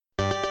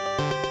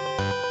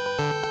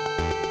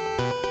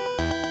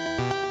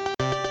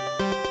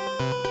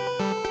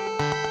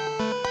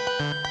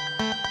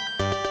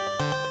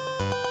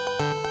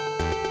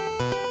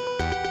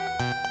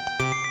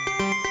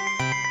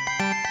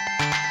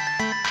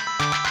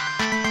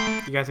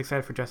You guys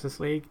excited for Justice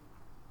League?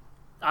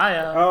 I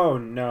am. Oh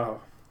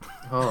no.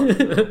 Oh,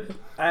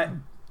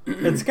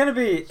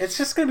 It's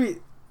just gonna be.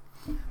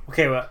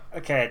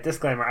 Okay.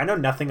 Disclaimer: I know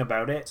nothing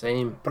about it.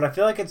 same. But I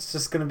feel like it's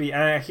just gonna be.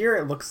 And I hear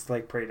it looks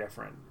like pretty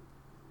different.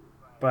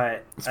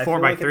 But It's I 4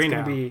 feel by like 3 it's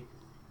now. gonna be.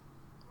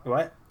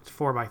 What? It's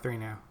 4x3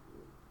 now.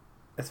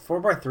 It's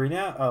 4x3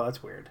 now. Oh,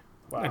 that's weird.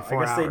 Wow. Like I 4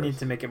 guess they hours. need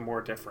to make it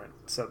more different,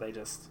 so they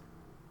just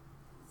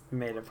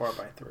made it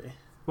 4x3.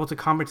 Well, to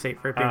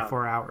compensate for it being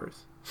 4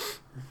 hours.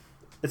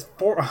 It's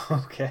 4.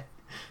 Okay.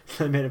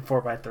 They made it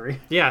 4x3.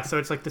 Yeah, so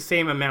it's like the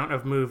same amount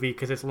of movie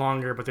because it's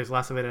longer, but there's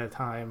less of it at a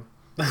time.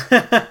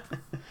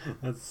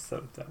 That's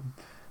so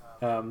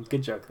dumb.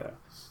 Good joke though.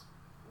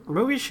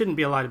 Movies shouldn't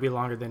be allowed to be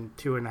longer than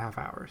 2.5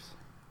 hours.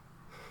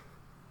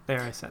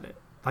 There, I said it.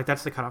 Like,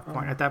 that's the cutoff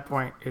point. At that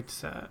point,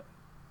 it's a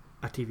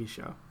TV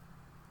show.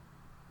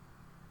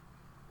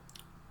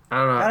 I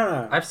don't I don't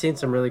know. I've seen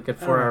some really good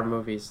 4-hour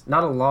movies.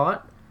 Not a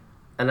lot,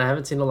 and I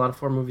haven't seen a lot of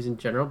 4 movies in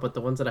general, but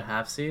the ones that I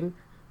have seen,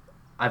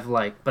 I've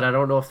liked. But I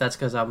don't know if that's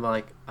because I'm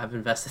like, I've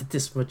invested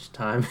this much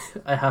time.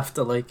 I have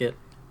to like it,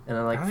 and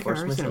I I don't think I've force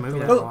ever seen a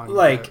myself movie to that like long.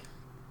 Like,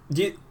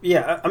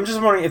 I'm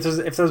just wondering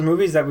if those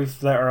movies that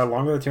are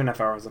longer than 2.5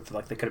 hours, I feel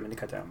like they could have been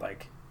cut down.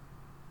 Like,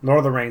 Lord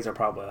of the Rings are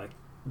probably like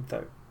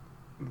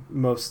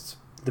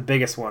the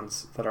biggest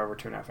ones that are over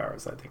 2.5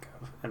 hours I think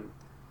of, and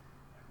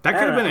that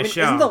could have been a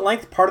show. Isn't the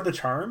length part of the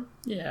charm?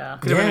 Yeah.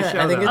 Could have been a show,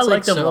 I think though. it's I like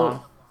like them so.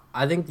 long.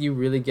 I think you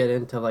really get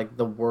into like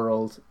the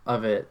world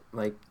of it,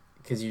 like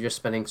because you're just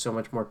spending so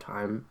much more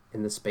time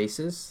in the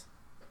spaces.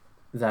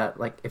 That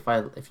like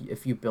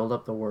if you build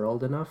up the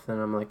world enough, then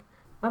I'm like,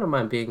 I don't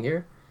mind being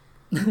here.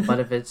 But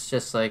if it's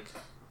just like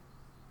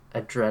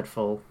a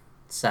dreadful,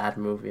 sad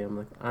movie, I'm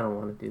like, I don't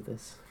want to do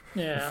this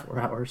Yeah. for 4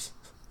 hours.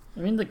 I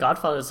mean, The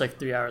Godfather is like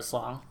 3 hours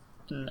long.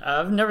 And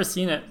I've never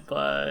seen it,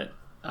 but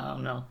I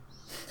don't know.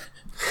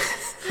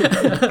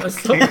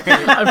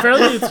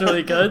 Apparently it's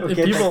really good.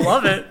 Okay. If people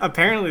love it.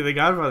 Apparently, The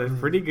Godfather is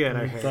pretty good,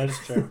 I heard. That is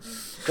true.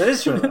 That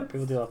is true though.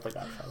 People do love the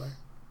Godfather.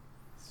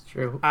 It's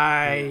true.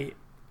 I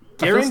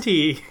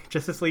guarantee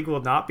Justice League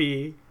will not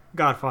be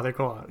Godfather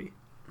quality.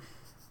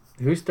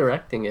 Who's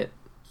directing it?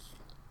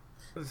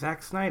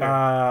 Zack Snyder.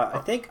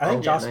 I think Oh,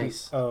 Joss.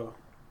 nice. Oh,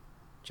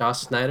 Josh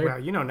Snyder. Wow,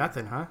 you know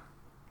nothing, huh?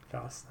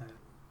 Joss Snyder.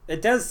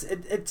 It does.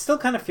 It still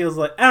kind of feels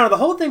like, I don't know. The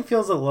whole thing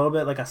feels a little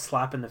bit like a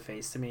slap in the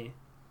face to me,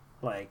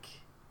 like,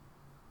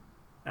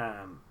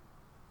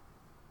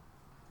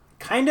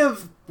 kind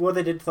of what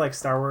they did to like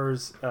Star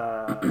Wars,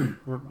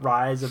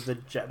 Rise of the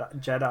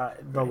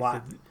Jedi,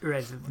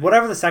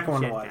 whatever the second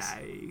one was,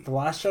 the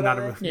Last Jedi. Not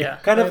a movie. Yeah.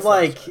 Kind of It's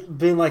like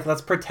being like,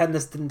 let's pretend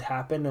this didn't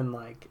happen and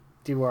like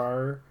do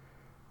our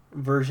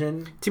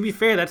version. To be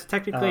fair, that's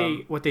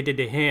technically what they did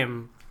to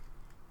him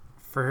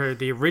for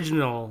the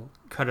original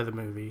cut of the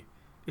movie.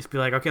 Is be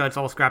like, okay, let's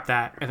all scrap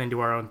that and then do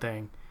our own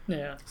thing.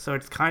 Yeah. So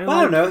it's kind of Well,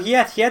 I like... don't know.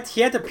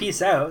 He had to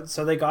piece out,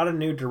 so they got a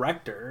new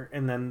director,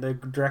 and then the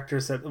director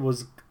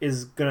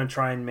is gonna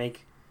try and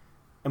make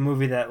a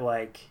movie that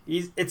like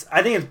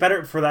I think it's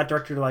better for that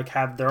director to like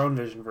have their own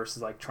vision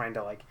versus like trying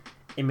to like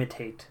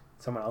imitate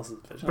someone else's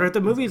vision. But if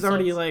the movie's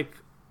already like...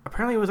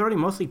 Apparently it was already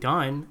mostly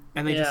done,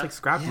 and they just like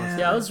scrapped most of it.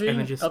 Yeah, I was and then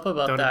reading just up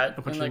about done that,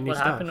 a bunch and of like new what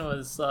stuff. happened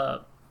was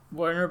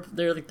Warner,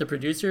 they're like the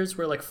producers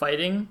were like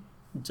fighting,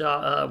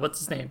 what's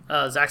his name,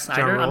 Zack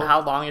Snyder, on Rule.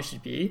 how long it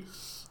should be,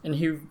 and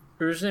he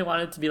originally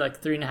wanted it to be like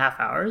 3.5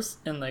 hours,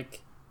 and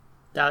like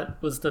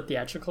that was the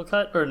theatrical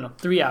cut, or no,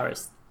 3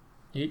 hours,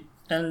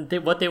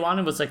 what they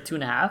wanted was like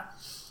 2.5.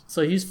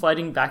 So he was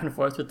fighting back and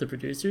forth with the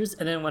producers,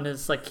 and then when he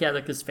had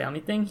like his family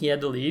thing, he had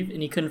to leave,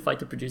 and he couldn't fight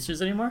the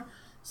producers anymore.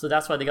 So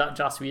that's why they got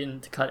Joss Whedon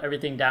to cut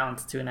everything down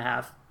to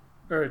 2.5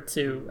 or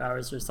 2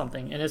 hours or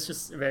something, and it's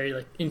just very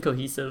like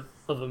incohesive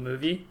of a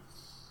movie.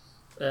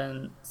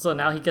 And so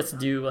now he gets to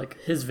do like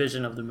his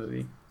vision of the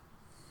movie.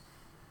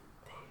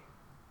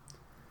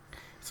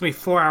 It's going to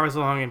be 4 hours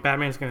long, and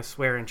Batman's going to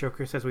swear, and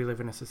Joker says we live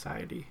in a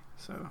society.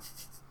 So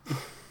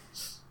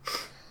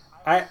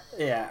I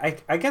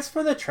guess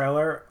for the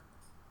trailer,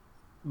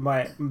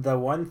 the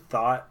one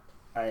thought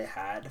I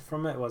had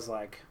from it was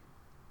like,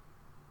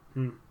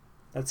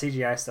 that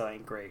CGI still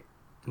ain't great,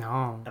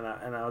 no, and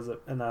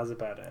that was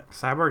about it.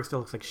 Cyborg still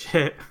looks like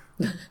shit.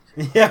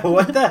 Yeah,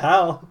 what the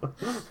hell?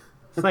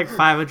 It's like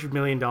 $500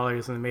 million,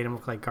 and they made him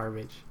look like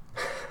garbage.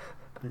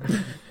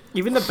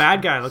 Even the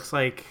bad guy looks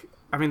like...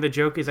 I mean, the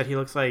joke is that he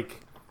looks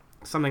like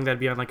something that'd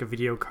be on like a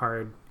video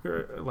card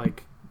or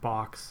like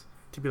box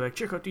to be like,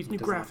 check out these new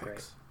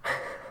graphics.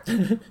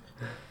 And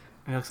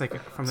it looks like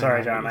from the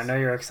Sorry, 90s. John. I know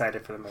you're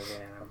excited for the movie,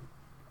 and I'm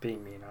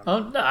being mean on it.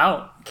 Oh no, I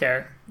don't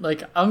care.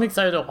 Like I'm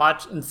excited to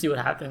watch and see what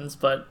happens,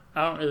 but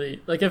I don't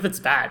really like if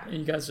it's bad and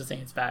you guys are saying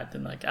it's bad,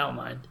 then like I don't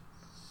mind.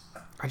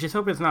 I just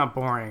hope it's not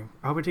boring.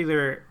 I hope it's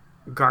either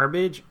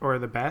garbage or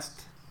the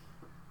best.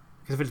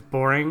 Because if it's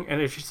boring and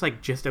it's just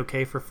like just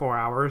okay for 4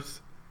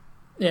 hours,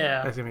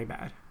 Yeah. that's gonna be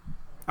bad.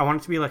 I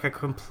want it to be like a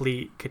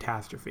complete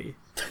catastrophe.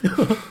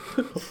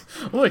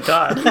 Oh my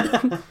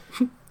god.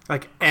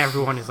 Like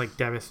everyone is like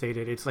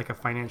devastated. It's like a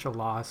financial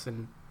loss,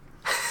 and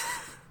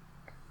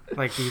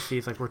Like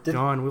DC's like, we're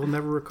done. We'll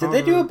never recover.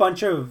 Did they do a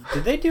bunch of?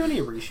 Did they do any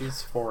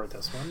reshoots for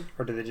this one,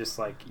 or did they just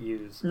like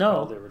use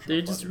all the No, original?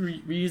 they're just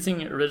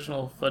reusing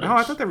original footage. Oh,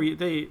 I thought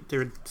they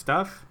did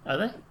stuff. Are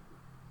they? I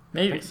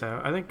Maybe. think so.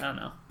 I think I don't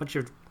know. a bunch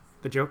of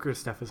the Joker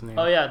stuff is new.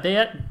 Oh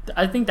yeah,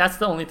 I think that's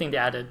the only thing they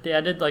added. They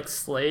added like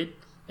Slade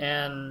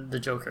and the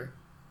Joker.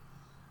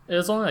 It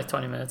was only like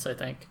 20 minutes, I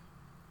think.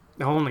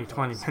 Only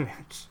 20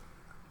 minutes.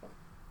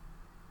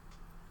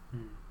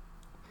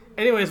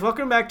 Anyways,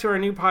 welcome back to our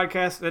new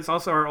podcast. That's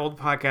also our old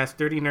podcast,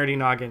 Dirty Nerdy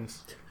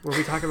Noggins, where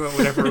we talk about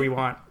whatever we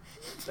want,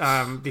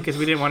 because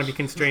we didn't want to be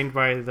constrained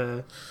by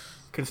the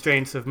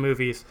constraints of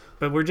movies.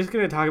 But we're just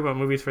going to talk about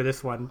movies for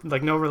this one,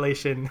 like no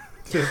relation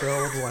to the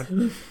old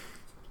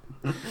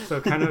one. So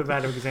kind of a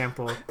bad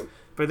example.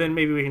 But then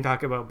maybe we can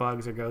talk about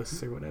bugs or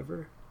ghosts or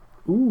whatever.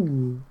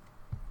 Ooh.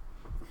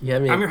 Yeah, I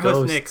mean, I'm your host,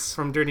 ghosts. Nick,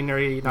 from Dirty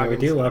Nerdy Noggins.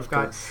 we do love We've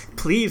got- ghosts.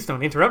 Please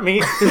don't interrupt me.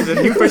 This is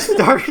a new fresh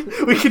start.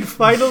 We can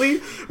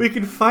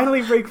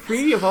finally break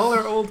free of all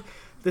our old.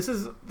 This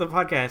is the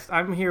podcast.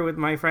 I'm here with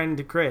my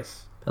friend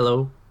Chris.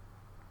 Hello.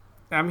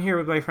 I'm here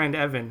with my friend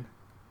Evan.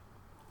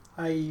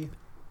 I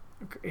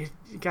You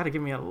gotta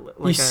give me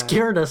You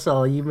scared us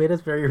all. You made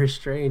us very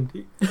restrained.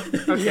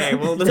 Okay,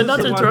 well, this Did is not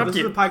the one. interrupt This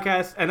is you. the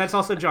podcast, and that's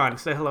also John.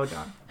 Say hello,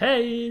 John.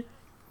 Hey.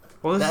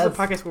 Well, this is the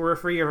That's- podcast where we're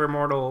free of our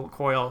mortal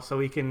coil, so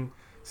we can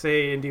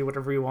say and do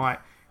whatever we want.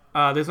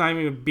 There's not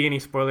even gonna be any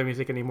spoiler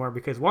music anymore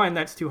because one,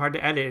 that's too hard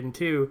to edit, and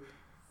two,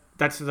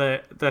 that's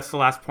the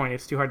last point.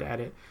 It's too hard to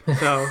edit.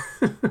 So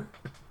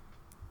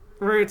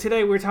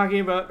today we're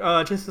talking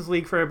about Justice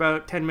League for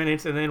about 10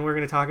 minutes, and then we're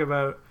going to talk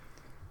about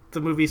the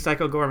movie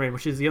Psycho Goreman,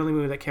 which is the only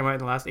movie that came out in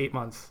the last 8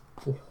 months.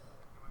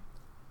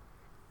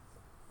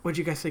 What'd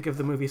you guys think of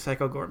the movie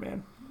Psycho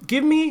Goreman?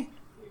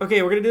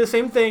 Okay, we're going to do the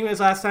same thing as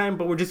last time,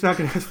 but we're just not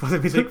going to spoil the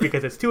music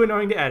because it's too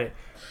annoying to edit.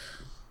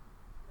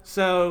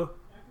 So,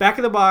 back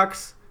of the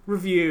box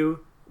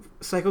review,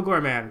 Psycho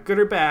Goreman, good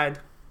or bad?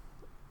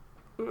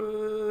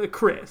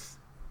 Chris,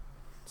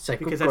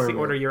 Psycho because that's the Goreman.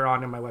 order you're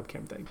on in my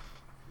webcam thing.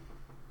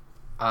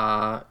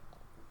 I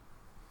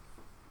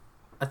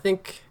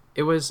think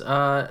it was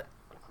a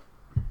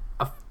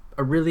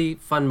really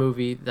fun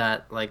movie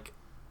that like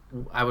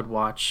I would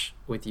watch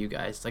with you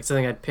guys. Like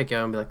something I'd pick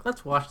out and be like,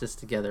 let's watch this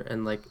together,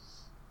 and like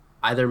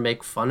either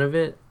make fun of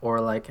it or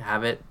like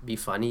have it be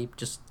funny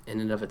just in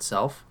and of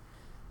itself.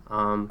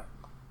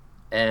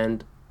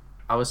 And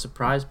I was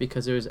surprised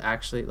because it was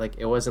actually like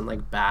it wasn't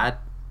like bad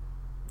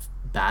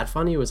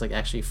funny. It was like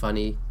actually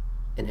funny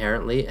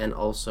inherently, and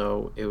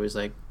also it was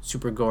like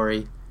super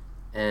gory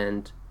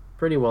and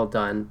pretty well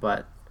done.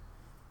 But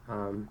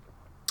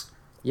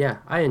yeah,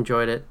 I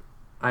enjoyed it.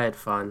 I had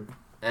fun,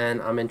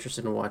 and I'm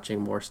interested in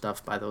watching more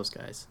stuff by those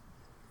guys.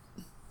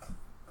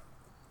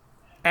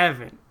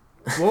 Evan,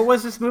 what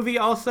was this movie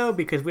also?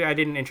 Because I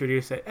didn't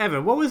introduce it.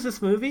 Evan, what was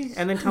this movie?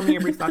 And then tell me your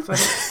brief thoughts on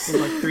it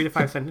in like 3 to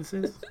 5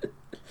 sentences.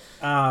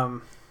 I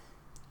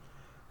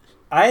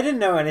didn't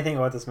know anything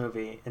about this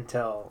movie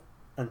until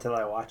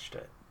I watched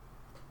it.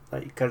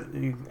 Like, because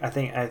I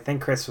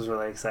think Chris was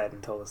really excited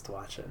and told us to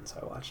watch it, and so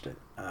I watched it.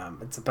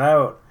 It's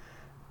about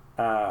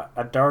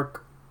a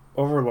dark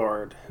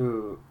overlord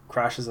who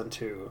crashes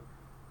into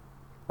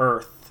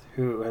Earth,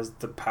 who has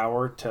the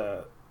power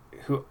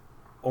who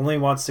only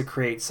wants to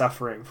create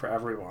suffering for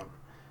everyone,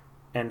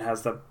 and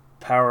has the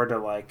power to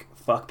like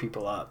fuck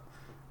people up,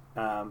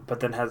 but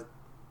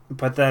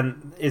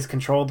then is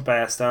controlled by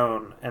a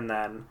stone, and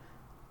then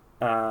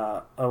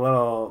a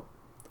little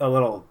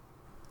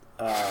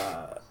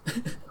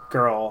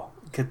girl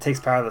takes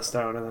power of the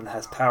stone and then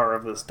has power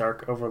of this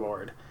dark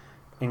overlord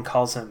and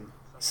calls him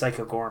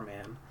Psycho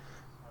Goreman,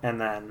 and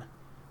then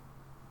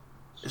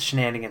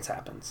shenanigans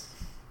happens.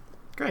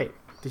 Great.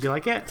 Did you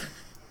like it?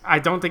 I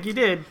don't think you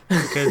did,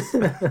 because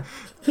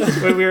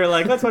when we were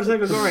like, let's watch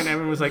Psycho Goreman,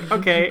 Evan was like,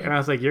 okay, and I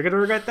was like, you're gonna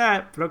regret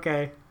that, but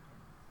okay.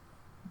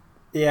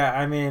 Yeah,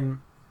 I mean,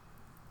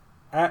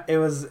 I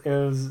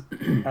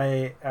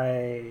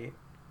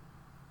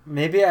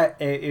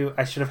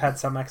should have had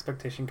some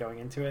expectation going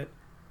into it,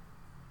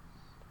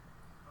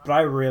 but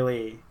I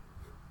really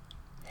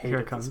Here hated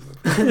it comes.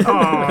 this movie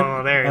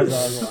Oh, there it as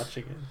I is. was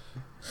watching it.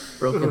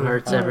 Broken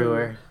hearts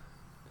everywhere.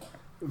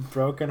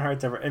 Broken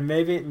hearts ever, and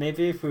maybe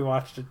if we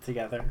watched it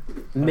together,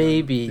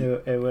 Maybe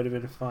it would have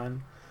been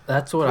fun.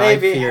 that's what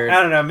Maybe I feared.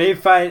 I don't know. Maybe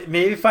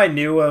if I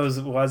knew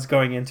what was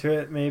going into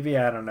it, maybe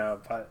I don't know.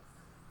 But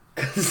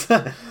because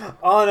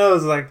all I know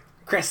is like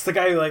Chris, the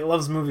guy who like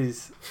loves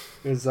movies,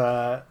 was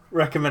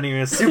recommending me.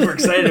 I was super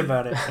excited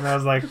about it, and I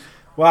was like,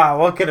 "Wow,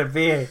 what could it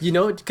be?" You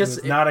know, I because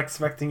was not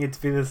expecting it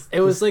to be this.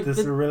 It was like this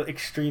the- real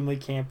extremely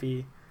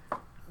campy.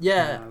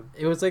 yeah,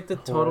 it was like the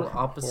total horror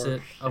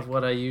opposite of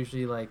what I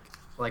usually like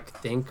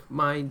think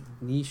my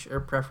niche or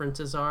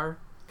preferences are.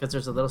 Because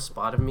there's a little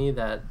spot of me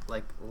that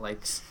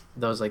likes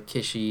those like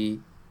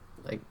kishy,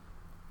 like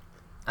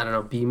I don't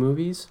know, B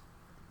movies.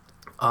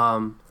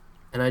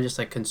 And I just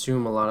like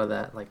consume a lot of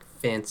that like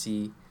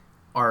fancy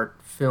art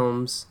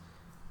films.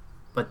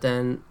 But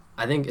then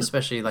I think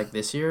especially like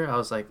this year, I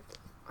was like,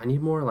 I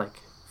need more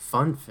like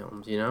fun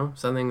films, you know,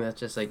 something that's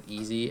just like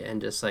easy and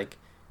just like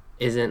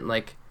isn't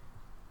like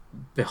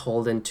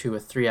beholden to a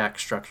 3-act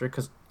structure,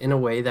 because in a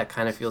way that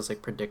kind of feels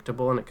like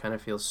predictable and it kind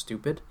of feels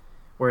stupid,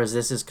 whereas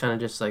this is kind of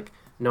just like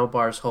no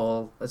bars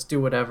hole, let's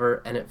do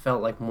whatever, and it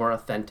felt like more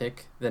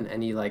authentic than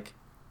any like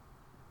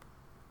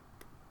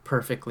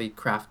perfectly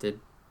crafted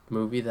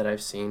movie that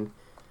I've seen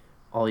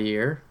all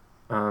year.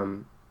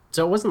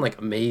 So it wasn't like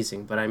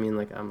amazing, but I mean,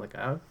 like, I'm like,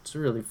 oh, it's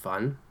really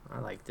fun. I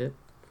liked it.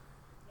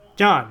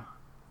 John,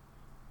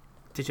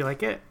 did you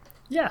like it?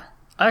 Yeah,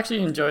 I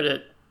actually enjoyed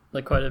it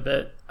like quite a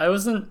bit. I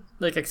wasn't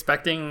like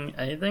expecting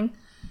anything.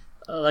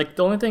 Like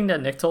the only thing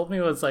that Nick told me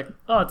was like,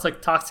 oh, it's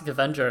like Toxic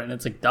Avenger and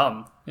it's like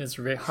dumb. It's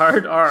really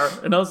hard R,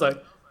 and I was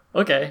like,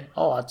 okay,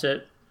 I'll watch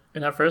it.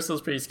 And at first it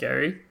was pretty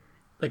scary.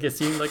 Like it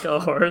seemed like a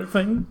horror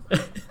thing.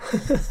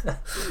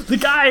 The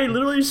guy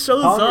literally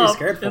shows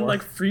up and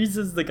like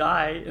freezes the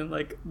guy and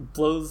like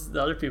blows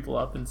the other people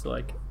up into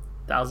like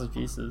 1,000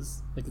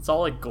 pieces. Like it's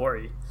all like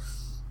gory.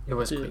 It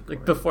was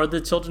like before the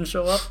children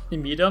show up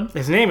and meet him.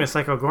 His name is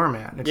Psycho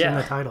Goreman. It's in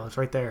the title. It's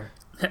right there.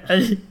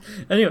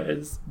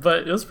 Anyways,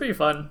 but it was pretty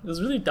fun. It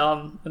was really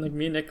dumb, and like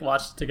me and Nick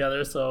watched it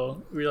together,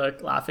 so we were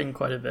like laughing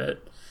quite a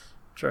bit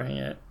during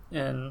it.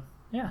 And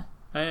yeah,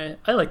 I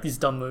like these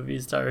dumb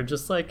movies that are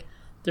just like,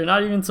 they're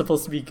not even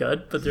supposed to be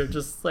good, but they're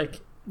just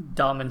like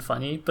dumb and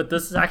funny. But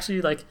this is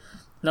actually like,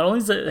 not only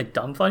is it like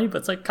dumb funny, but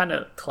it's like kind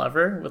of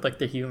clever with like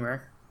the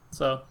humor.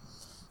 So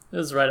it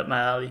was right up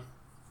my alley.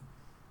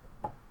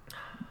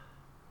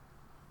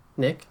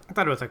 Nick? I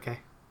thought it was okay.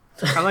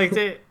 I liked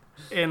it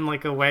in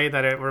like a way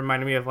that it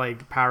reminded me of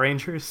like Power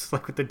Rangers,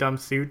 like with the dumb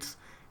suits,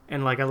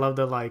 and like I love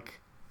the like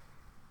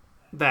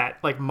that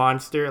like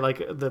monster, like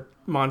the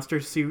monster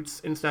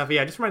suits and stuff.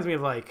 Yeah, it just reminds me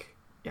of like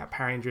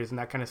Power Rangers and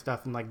that kind of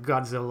stuff, and like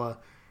Godzilla,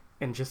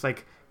 and just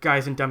like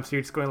guys in dumb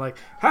suits going like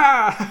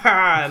ha ha,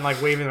 ha and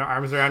like waving their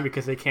arms around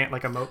because they can't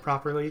like emote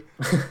properly.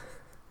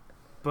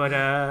 But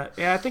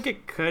I think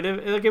it could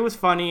have, like, it was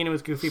funny and it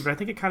was goofy, but I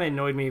think it kind of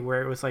annoyed me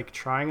where it was like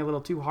trying a little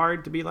too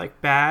hard to be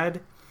like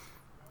bad,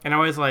 and I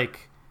was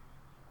like,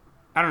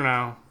 I don't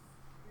know,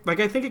 like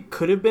I think it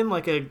could have been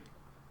like a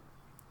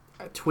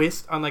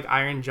twist on like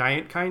Iron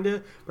Giant kind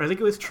of, but I think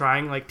it was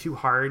trying like too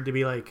hard to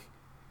be like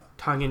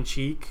tongue in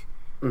cheek,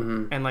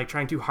 and like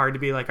trying too hard to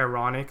be like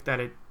ironic, that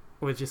it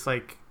was just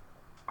like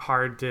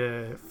hard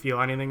to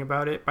feel anything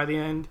about it by the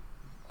end.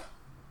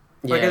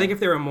 Yeah. Like I think if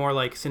they were more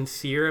like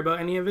sincere about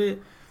any of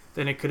it,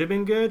 then it could have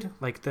been good.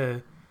 Like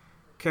the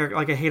character,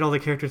 like I hate all the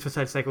characters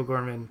besides Psycho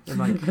Goreman, and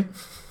like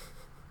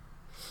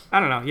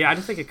I don't know. Yeah, I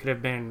just think it could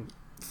have been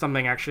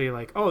something actually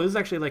like, oh, this is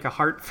actually like a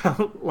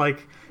heartfelt, like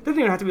it doesn't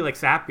even have to be like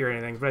sappy or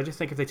anything, but I just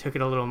think if they took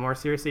it a little more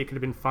seriously, it could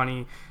have been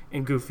funny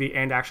and goofy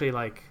and actually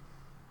like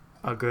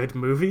a good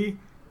movie.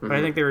 But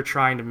I think they were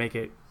trying to make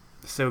it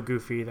so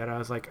goofy that I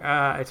was like,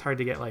 it's hard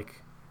to get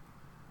like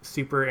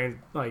super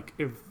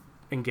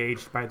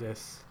engaged by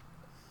this.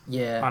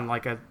 Yeah. On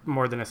like a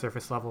more than a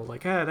surface level,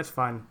 like, that's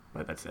fun,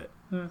 but that's it.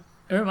 Yeah.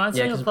 It reminds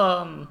me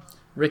of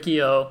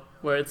Rikki-O,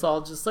 where it's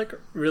all just like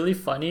really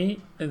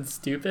funny and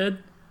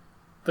stupid,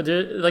 but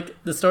like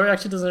the story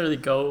actually doesn't really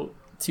go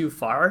too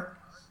far,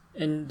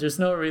 and there's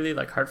no really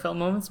like heartfelt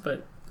moments.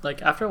 But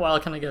like after a while,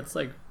 it kind of gets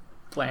like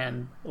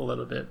bland a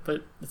little bit,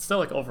 but it's still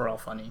like overall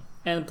funny.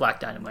 And Black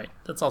Dynamite,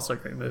 that's also a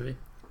great movie.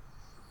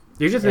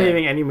 You're just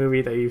naming any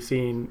movie that you've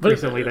seen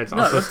recently that's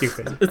also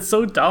stupid. It's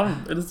so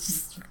dumb, and it's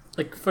just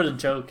like for the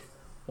joke.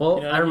 Well,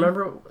 you know I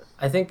remember,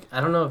 I think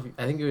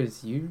it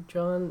was you,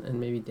 John, and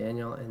maybe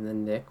Daniel, and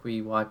then Nick,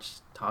 we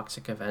watched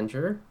Toxic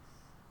Avenger.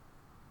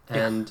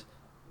 And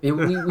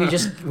we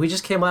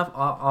just came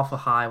off a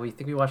high. We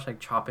think we watched like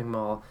Chopping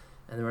Mall,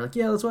 and then we're like,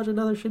 yeah, let's watch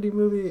another shitty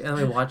movie. And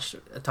we watched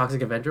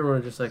Toxic Avenger, and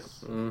we're just like,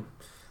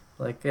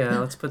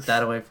 let's put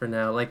that away for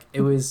now. Like,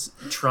 it was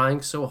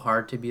trying so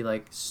hard to be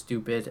like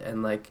stupid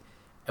and like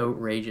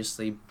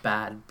outrageously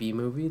bad B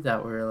movie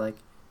that we were like,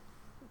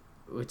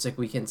 it's like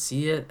we can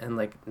see it, and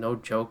like no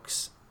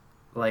jokes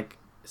like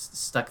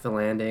stuck the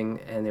landing,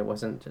 and it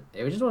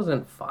just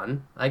wasn't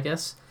fun, I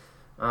guess.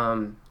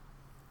 And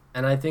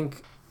I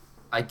think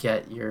I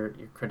get your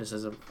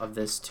criticism of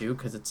this too,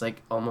 because it's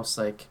like almost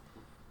like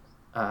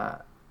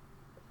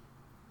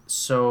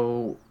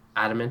so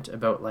adamant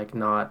about like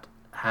not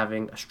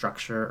having a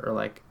structure or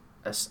like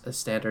a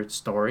standard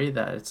story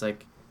that it's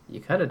like you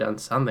could have done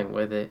something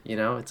with it, you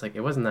know? It's like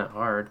it wasn't that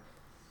hard.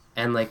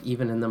 And like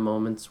even in the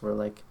moments where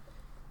like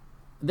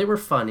they were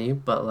funny,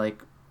 but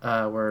like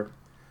where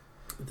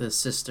the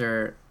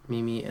sister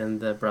Mimi and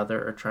the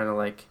brother are trying to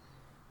like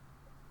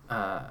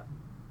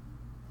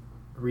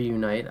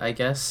reunite, I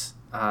guess.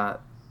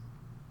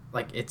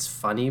 Like it's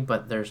funny,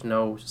 but there's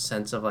no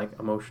sense of like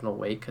emotional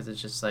weight, because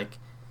it's just like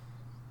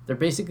they're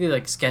basically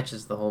like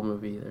sketches the whole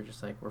movie. They're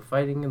just like, we're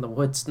fighting in the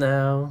woods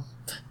now.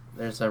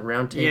 There's a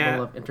round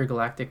table of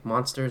intergalactic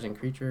monsters and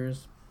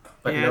creatures.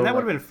 But that would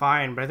have been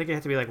fine, but I think it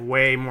had to be like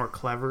way more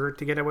clever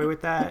to get away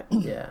with that.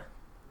 Yeah.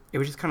 It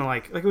was just kind of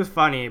like it was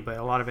funny, but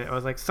a lot of it, I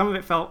was like, some of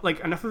it felt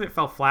like enough of it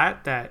fell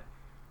flat that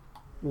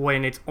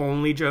when it's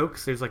only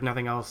jokes, there's like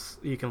nothing else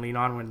you can lean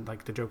on when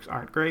like the jokes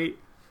aren't great.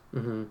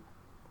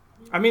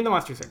 I mean, the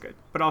monsters are good,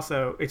 but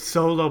also it's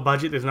so low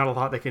budget. There's not a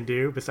lot they can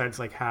do besides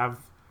like have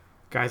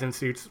guys in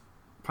suits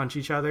punch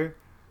each other,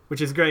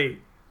 which is great,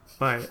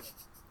 but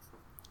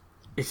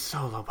it's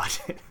so low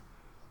budget.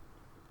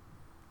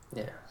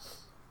 Yeah.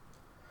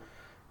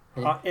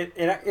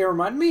 It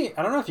reminded me.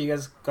 I don't know if you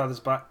guys got this,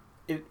 but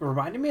it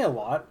reminded me a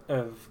lot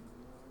of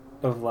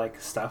like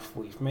stuff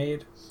we've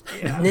made.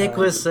 Yeah. Nick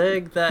was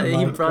saying that he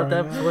Like brought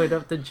that growing up. point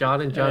up to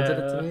John, and John did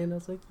it to me, and I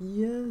was like,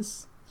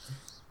 yes.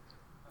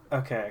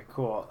 Okay,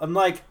 cool. And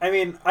like, I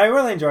mean, I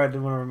really enjoyed it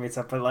when we made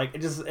stuff, but like,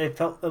 it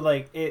felt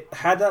like it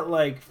had that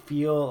like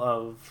feel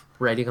of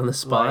Writing on the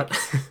spot.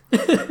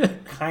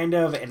 kind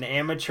of an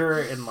amateur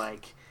and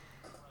like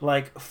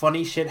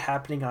funny shit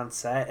happening on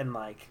set and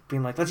like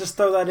being like, let's just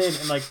throw that in,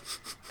 and like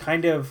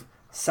kind of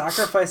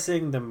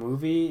sacrificing the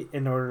movie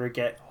in order to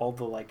get all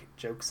the like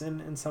jokes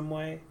in some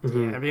way. I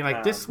mean,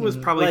 like this was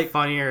probably like-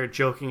 funnier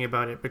joking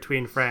about it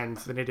between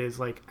friends than it is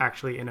like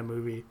actually in a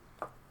movie.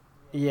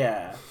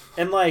 Yeah,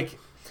 and like,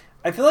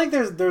 I feel like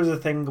there's a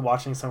thing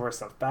watching some of our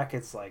stuff back.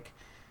 It's like,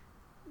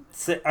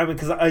 I mean,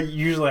 because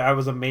I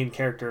was a main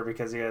character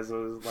because you guys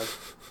was like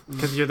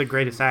Because you're the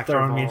greatest actor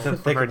throwing of, me all, to the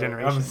of thick our of it.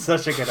 generation. I'm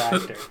such a good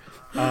actor.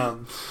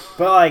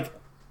 But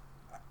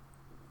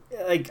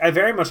like I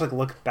very much like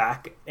look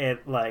back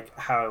at like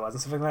how I was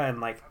and stuff like that,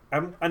 and like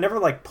I never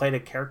like played a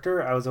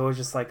character. I was always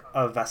just like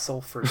a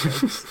vessel for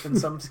jokes in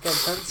some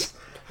sense.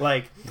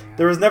 Like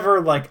there was never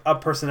like a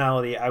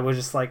personality. I was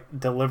just like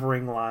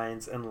delivering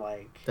lines and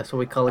like That's what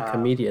we call a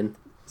comedian.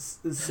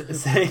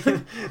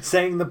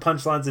 saying the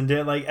punchlines and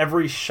doing like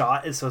every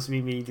shot is supposed to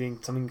be me doing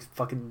something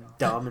fucking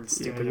dumb and Yeah,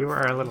 stupid. you were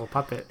our little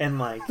puppet. And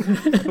like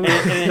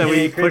That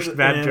we pushed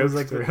bad and it was,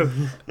 jokes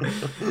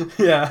through.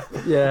 Yeah.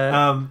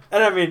 Yeah.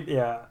 And I mean,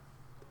 yeah.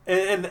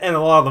 And a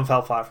lot of them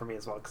fell flat for me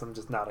as well because I'm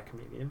just not a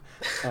comedian.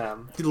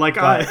 Like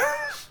but-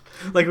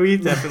 like we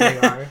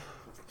definitely are.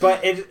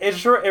 But it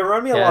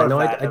reminded me a Yeah, lot of no,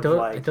 that. I of, don't-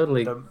 like, I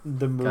totally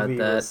the movie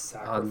that was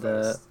on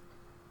the- sacrificed.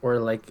 Or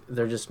like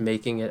they're just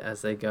making it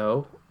as they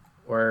go,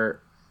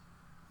 or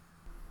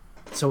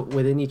so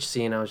within each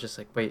scene I was just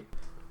like, wait,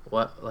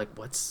 what, like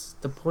what's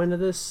the point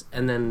of this?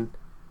 And then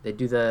they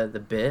do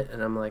the bit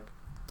and I'm like,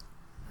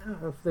 I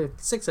don't know, they're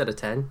 6 out of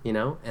 10, you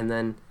know. And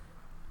then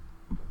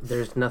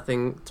there's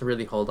nothing to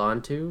really hold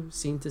on to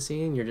scene to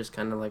scene. You're just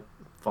kind of like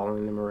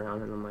following them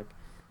around, and I'm like,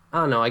 I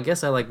don't know, I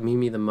guess I like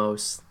Mimi the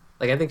most.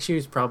 Like I think she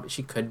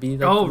could be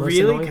like, Oh the most really?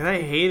 annoying. Because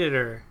I hated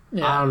her.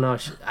 Yeah. I don't know.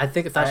 I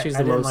thought she was I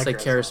the didn't most like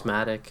like her as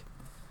charismatic.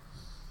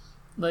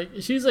 Like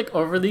she's like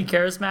overly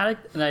charismatic,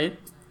 and I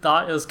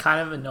thought it was kind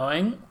of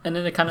annoying. And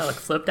then it kind of like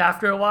flipped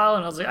after a while,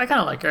 and I was like, I kind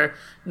of like her.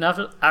 And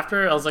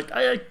after I was like,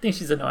 I think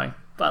she's annoying,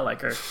 but I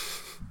like her.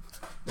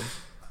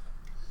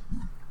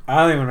 I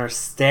don't even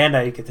understand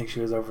how you could think she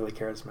was overly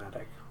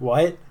charismatic.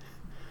 What?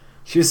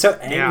 She was so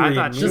angry. Yeah, I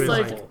thought and she was Just,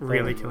 mean. like,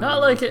 really killing Not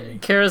it.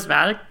 like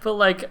charismatic, but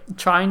like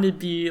trying to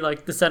be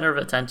like the center of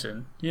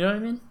attention. You know what I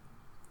mean?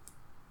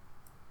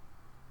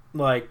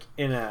 like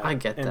in a I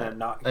get in that. a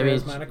not I mean,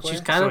 charismatic way.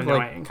 she's kind So of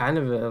annoying. like kind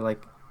of a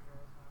like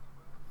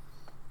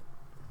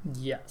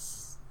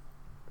Yes.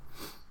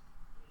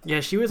 Yeah,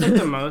 she was like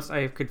the most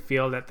I could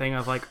feel that thing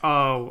of like,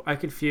 oh, I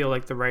could feel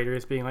like the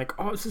writers being like,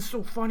 oh, this is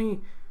so funny.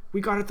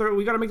 We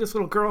gotta make this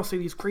little girl say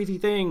these crazy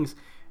things,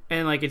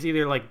 and like it's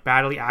either like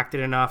badly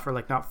acted enough or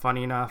like not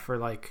funny enough or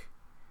like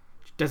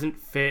doesn't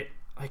fit.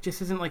 Like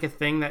just isn't like a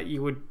thing that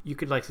you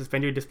could like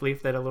suspend your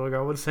disbelief that a little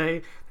girl would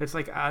say. That's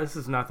like, this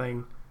is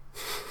nothing,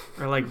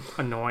 or like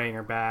annoying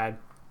or bad.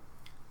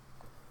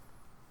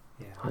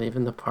 Yeah. not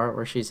even the part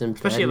where she's in bed.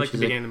 Especially and like the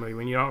she's beginning of the movie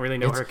when you don't really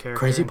know "It's her character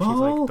crazy and she's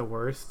ball." like the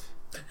worst.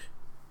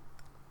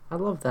 I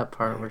love that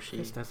part where she.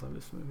 Chris does love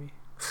this movie.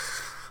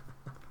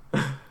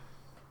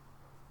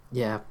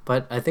 Yeah,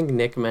 but I think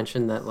Nick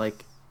mentioned that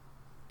like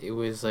it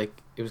was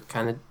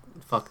kind of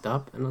fucked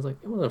up, and I was like,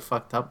 it wasn't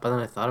fucked up. But then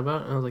I thought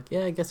about it, and I was like,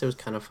 yeah, I guess it was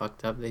kind of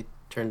fucked up. They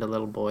turned a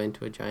little boy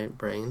into a giant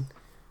brain,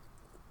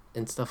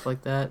 and stuff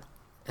like that,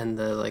 and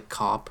the like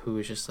cop who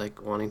was just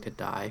like wanting to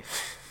die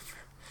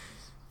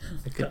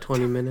for a good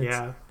 20 minutes.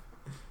 Yeah.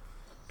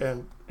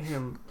 And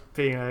him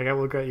being like, I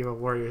will grant you a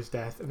warrior's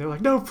death. And they're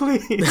like, no,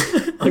 please.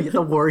 Oh yeah,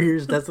 the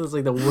Warriors. That was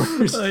like the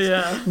worst. Oh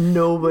yeah.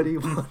 Nobody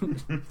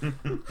wanted.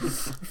 I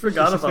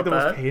forgot It's just, like, about the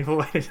most that. painful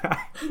way to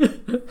die.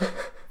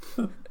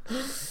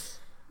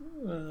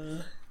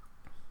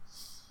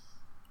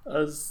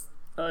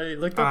 I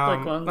looked up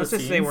like one of the Let's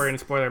just scenes. say we're in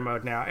spoiler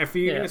mode now. If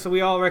you, Yeah. So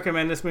we all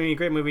recommend this movie.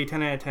 Great movie,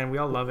 10 out of 10. We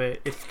all love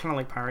it. It's kind of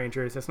like Power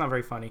Rangers. It's not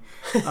very funny.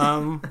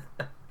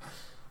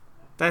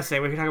 That's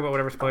it. We can talk about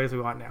whatever spoilers we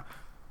want now.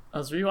 I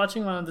was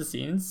rewatching one of the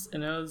scenes,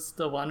 and it was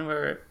the one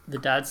where the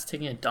dad's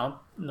taking a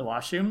dump in the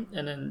washroom,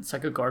 and then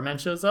Psycho Goreman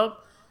shows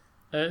up.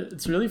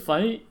 It's really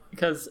funny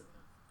because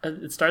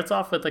it starts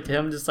off with like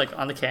him just like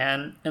on the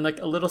can, and like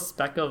a little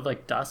speck of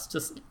like dust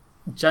just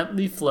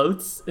gently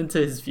floats into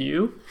his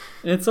view,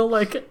 and it's so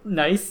like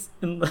nice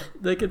and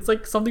like it's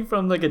like something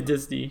from like a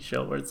Disney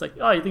show where it's like,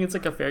 oh, you think it's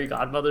like a fairy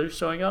godmother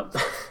showing up,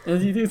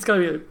 and you think it's gonna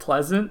be like,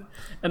 pleasant,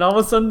 and all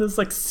of a sudden this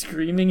like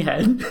screaming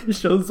head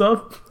shows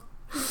up.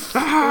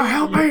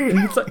 Help me!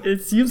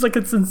 It seems like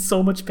it's in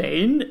so much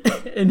pain,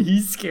 and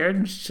he's scared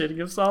and shitting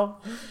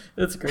himself.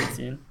 It's a great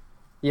scene.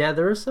 Yeah,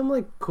 there was some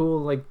like cool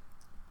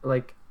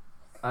like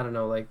I don't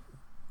know, like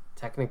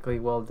technically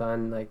well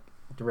done like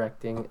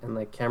directing and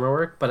like camera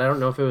work, but I don't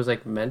know if it was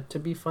like meant to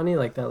be funny,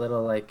 like that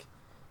little like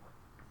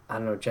I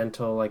don't know,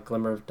 gentle like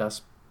glimmer of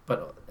dust.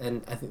 But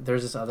and I think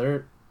there's this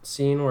other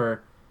scene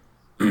where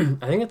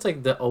I think it's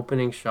like the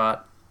opening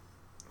shot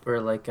where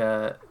like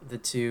the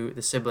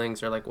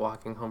siblings are like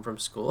walking home from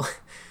school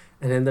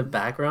and in the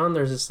background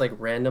there's this like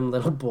random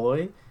little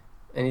boy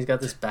and he's got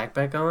this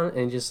backpack on and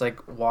he just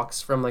like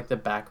walks from like the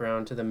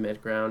background to the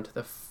midground to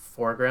the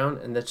foreground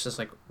and that's just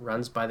like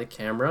runs by the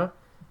camera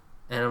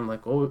and I'm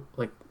like, oh,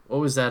 like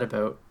what was that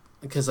about?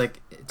 Because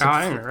like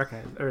I didn't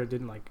recognize it, or it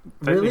didn't like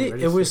really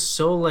it was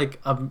so like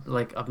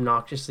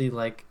obnoxiously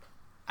like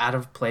out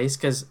of place.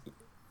 Because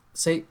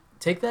say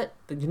take that,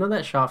 you know,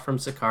 that shot from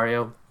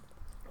Sicario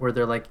where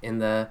they're like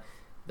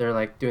they're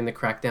like doing the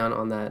crackdown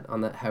on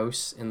that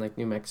house in like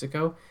New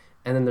Mexico,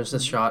 and then there's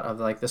this shot of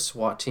like the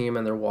SWAT team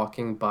and they're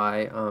walking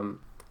by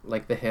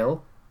like the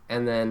hill,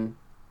 and then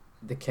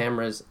the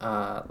camera's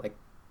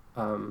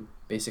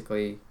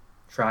basically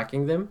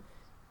tracking them,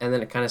 and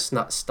then it kind of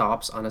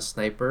stops on a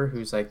sniper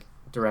who's like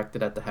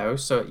directed at the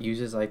house, so it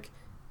uses like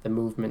the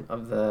movement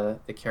of the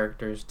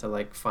characters to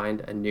like find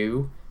a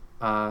new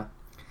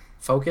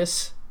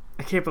focus.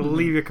 I can't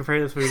believe you're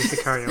comparing this movie to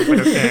Sicario, but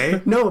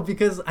okay. No,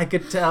 because I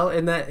could tell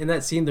in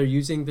that scene they're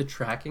using the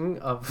tracking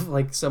of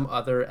like some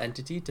other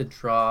entity to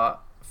draw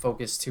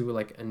focus to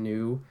like a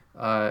new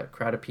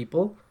crowd of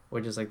people,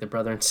 which is like the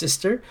brother and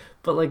sister.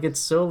 But like it's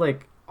so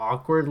like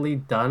awkwardly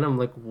done. I'm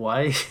like,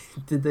 why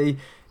did they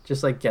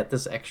just like get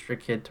this extra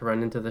kid to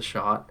run into the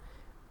shot?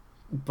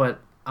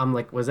 But I'm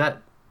like, was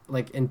that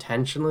like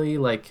intentionally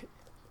like,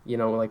 you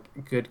know,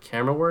 like good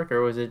camera work, or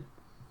was it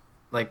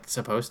like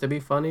supposed to be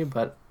funny?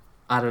 But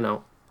I don't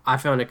know. I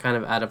found it kind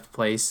of out of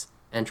place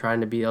and trying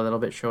to be a little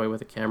bit showy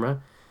with a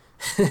camera.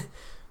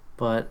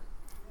 But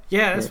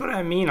yeah, that's what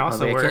I mean.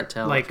 Also, I where can't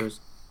tell like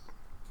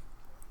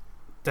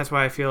that's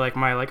why I feel like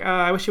my like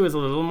I wish it was a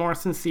little more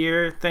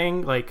sincere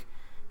thing. Like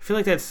I feel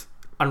like that's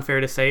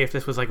unfair to say if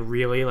this was like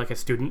really like a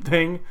student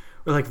thing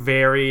or like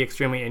very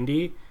extremely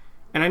indie.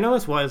 And I know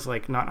this was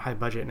like not high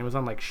budget and it was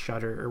on like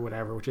Shudder or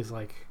whatever, which is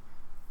like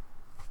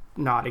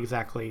not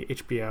exactly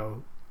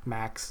HBO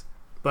Max.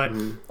 But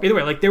either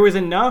way, like there was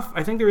enough.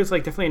 I think there was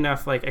like definitely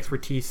enough like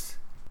expertise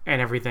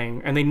and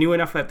everything, and they knew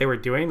enough that they were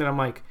doing that. I'm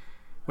like,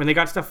 when they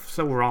got stuff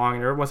so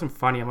wrong or it wasn't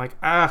funny, I'm like,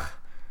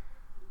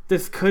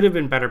 this could have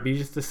been better, but you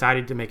just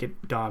decided to make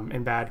it dumb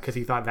and bad because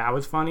you thought that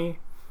was funny.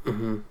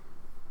 Mm-hmm.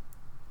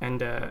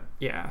 And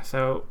yeah,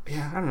 so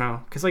yeah, I don't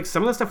know, because like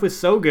some of the stuff was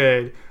so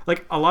good.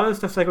 Like a lot of the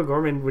stuff Psycho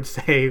Goreman would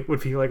say would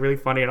be like really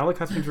funny, and all the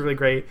costumes were really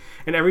great.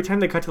 And every time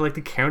they cut to like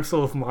the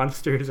Council of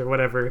Monsters or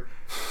whatever,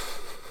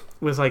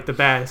 was like the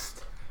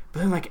best. But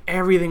then, like,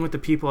 everything with the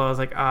people, I was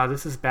like,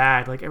 this is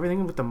bad. Like,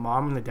 everything with the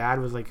mom and the dad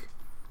was, like,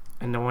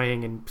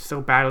 annoying and so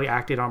badly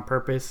acted on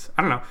purpose.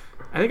 I don't know.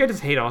 I think I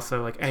just hate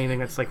also, like, anything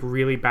that's, like,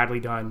 really badly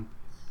done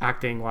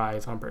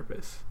acting-wise on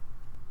purpose.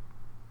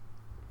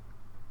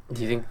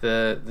 Do you think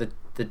the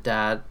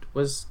dad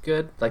was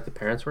good? Like, the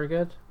parents were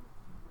good?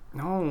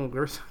 No, they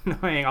were so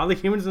annoying. All the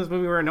humans in this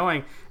movie were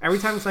annoying. Every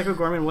time Psycho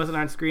Goreman wasn't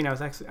on screen, I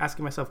was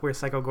asking myself, where's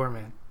Psycho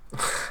Goreman?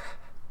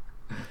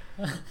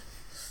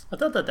 I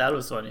thought that dad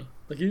was funny.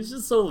 Like, he was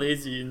just so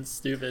lazy and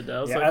stupid.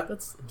 I was like,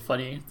 that's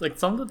funny. Like,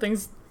 some of the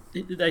things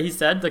that he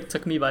said, like,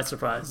 took me by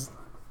surprise.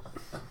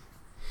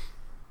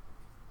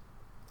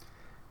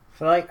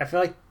 I feel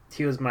like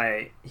he was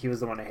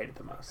the one I hated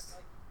the most.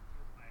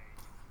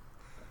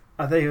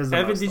 I think he was the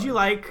Evan, most did you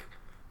like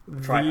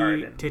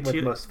the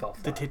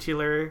the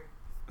titular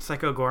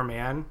Psycho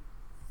Goreman?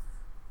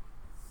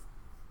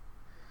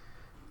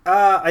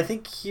 I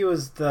think he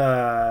was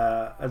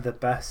the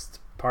best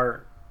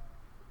part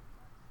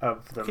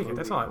of the movie.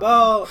 That's all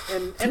well,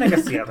 and I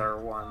guess the other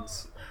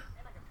ones,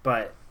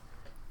 but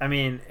I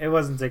mean, it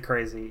wasn't a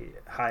crazy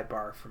high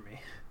bar for me.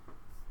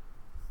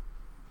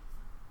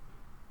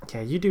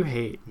 Yeah, you do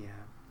hate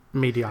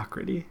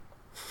mediocrity.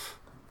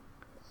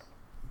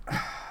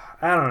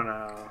 I don't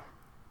know,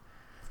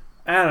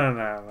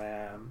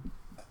 man.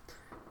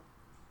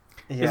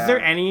 Yeah. Is there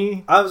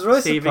any? I was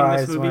really saving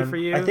surprised this movie when, for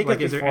you? I think like,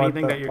 is there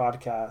anything that you're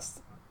podcast?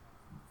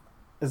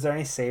 Is there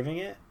any saving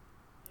it?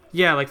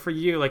 Yeah, like for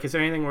you, like is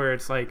there anything where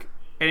it's like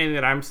anything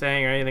that I'm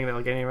saying or anything that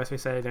like any of us are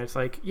saying, and it's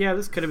like, yeah,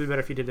 this could have been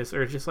better if you did this,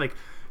 or it's just like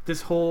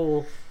this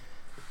whole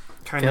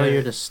kind failure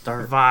of to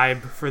start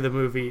vibe for the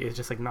movie is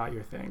just like not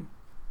your thing.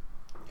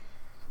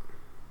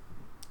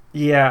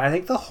 Yeah, I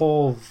think the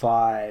whole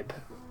vibe,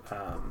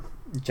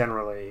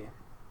 generally,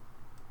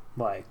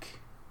 like,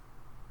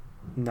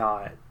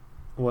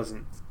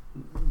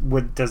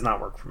 does not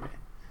work for me.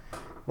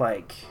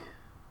 Like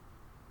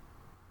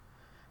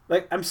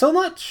I'm still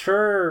not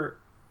sure.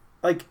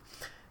 Like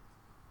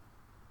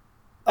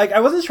I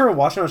wasn't sure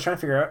watching. I was trying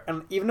to figure out,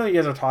 and even though you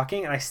guys are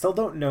talking, and I still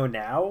don't know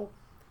now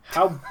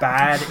how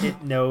bad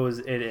it knows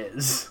it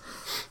is.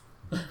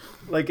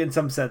 like in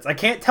some sense. I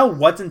can't tell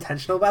what's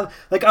intentional about it.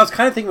 Like I was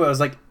kind of thinking about it, I was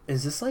like,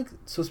 is this like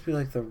supposed to be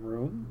like The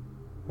Room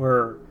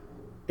where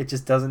it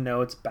just doesn't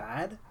know it's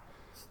bad?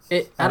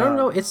 I don't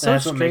know. It's so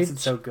that's strange. What makes it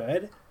so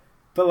good.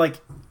 But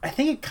like, I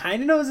think it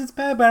kind of knows it's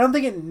bad, but I don't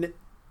think it.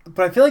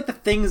 But I feel like the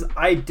things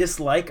I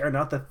dislike are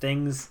not the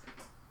things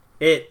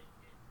it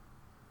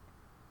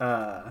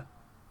are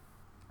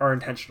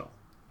intentional.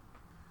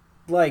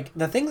 Like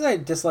the things I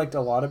disliked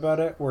a lot about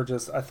it were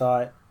just I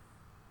thought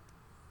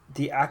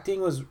the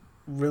acting was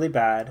really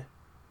bad,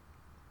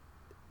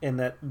 in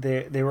that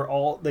they were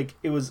all like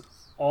it was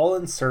all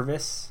in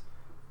service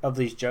of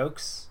these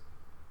jokes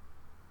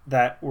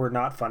that were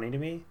not funny to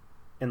me,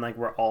 and like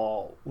were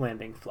all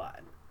landing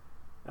flat.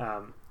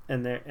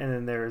 And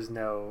then there's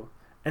no,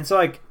 and so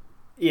like,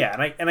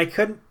 yeah, and I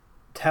couldn't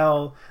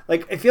tell,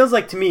 like, it feels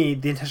like to me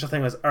the intentional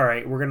thing was, all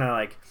right, we're gonna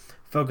like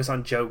focus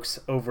on jokes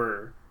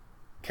over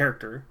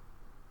character,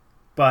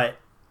 but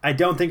I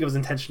don't think it was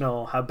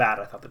intentional how bad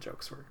I thought the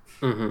jokes were.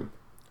 Mm-hmm.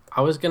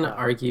 I was gonna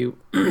argue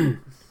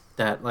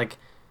that like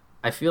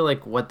I feel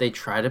like what they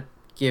try to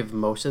give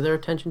most of their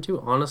attention to,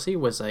 honestly,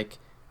 was like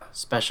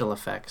special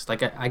effects.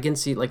 Like I can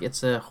see, like,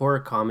 it's a horror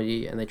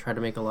comedy and they try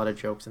to make a lot of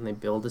jokes and they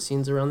build the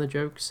scenes around the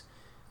jokes,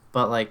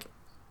 but like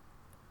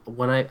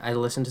when I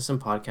listen to some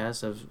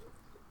podcasts of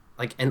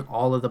like, and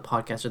all of the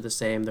podcasts are the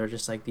same, they're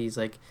just like these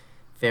like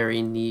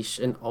very niche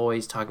and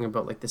always talking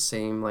about like the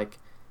same like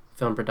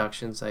film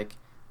productions, like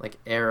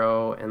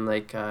Arrow and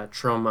like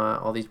Trauma,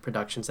 all these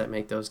productions that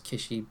make those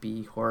kishy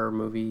B horror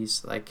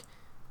movies, like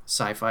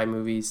sci-fi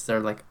movies. They're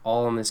like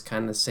all in this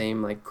kind of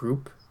same like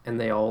group, and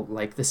they all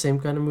like the same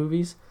kind of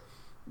movies,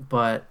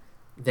 but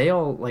they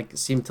all like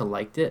seem to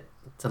like it,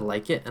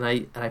 and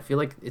I feel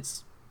like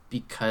it's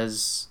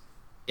because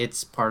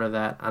it's part of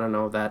that, I don't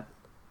know, that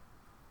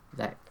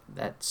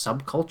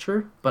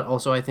subculture. But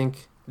also I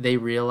think they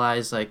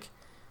realize like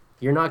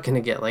you're not going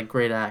to get like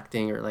great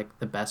acting or like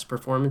the best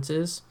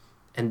performances.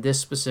 And this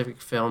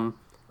specific film,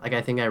 like,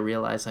 I think I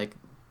realized, like,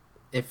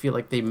 I feel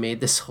like they made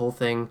this whole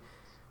thing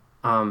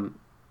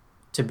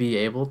to be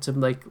able to,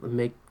 like,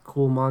 make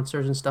cool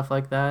monsters and stuff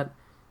like that.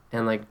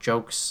 And, like,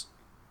 jokes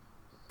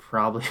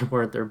probably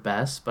weren't their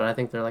best, but I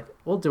think they're like,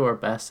 we'll do our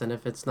best, and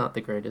if it's not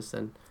the greatest,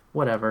 then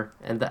whatever.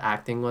 And the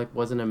acting, like,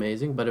 wasn't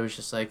amazing, but it was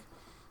just, like,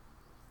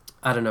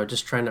 I don't know,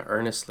 just trying to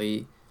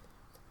earnestly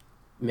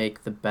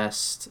make the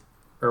best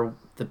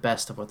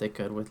of what they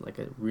could with, like,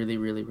 a really,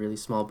 really, really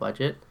small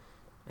budget.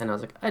 And I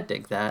was like, I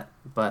dig that,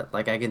 but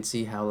like I can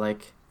see how,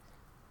 like,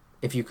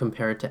 if you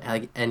compare it to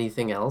like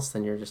anything else,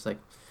 then you're just like,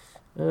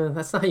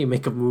 that's not how you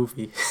make a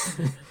movie.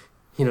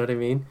 You know what I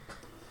mean?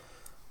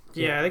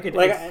 Yeah, I think it.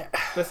 Like,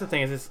 that's the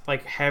thing, is it's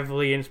like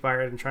heavily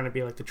inspired and trying to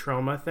be like the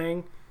Trauma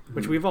thing,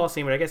 which we've all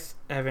seen, but I guess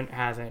Evan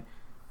hasn't.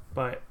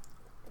 But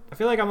I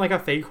feel like I'm like a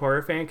fake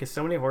horror fan because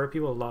so many horror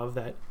people love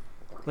that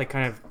like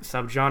kind of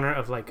subgenre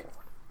of like.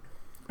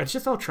 It's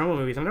just all trauma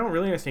movies, and I don't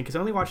really understand because I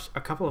only watched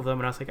a couple of them,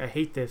 and I was like, I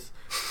hate this,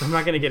 so I'm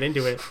not gonna get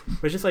into it.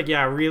 But it's just like,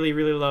 yeah, really,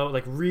 really low,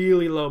 like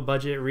really low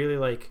budget, really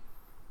like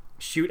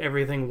shoot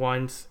everything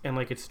once, and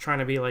like it's trying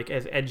to be like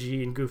as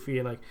edgy and goofy,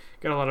 and like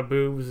got a lot of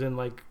boobs and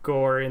like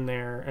gore in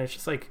there, and it's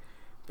just like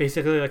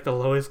basically like the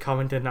lowest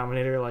common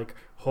denominator like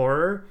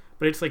horror,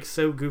 but it's like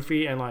so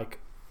goofy and like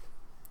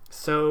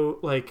so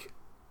like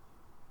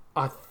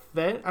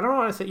authentic. I don't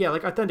want to say, yeah,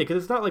 like authentic,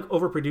 because it's not like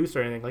overproduced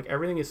or anything. Like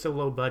everything is so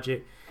low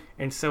budget.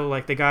 And so,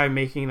 like, the guy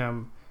making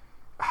them,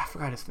 I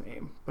forgot his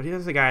name, but he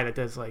does the guy that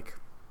does, like,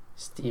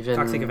 Steven...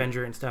 Toxic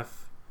Avenger and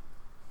stuff.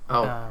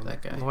 Oh,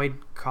 that guy. Lloyd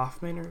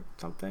Kaufman or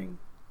something?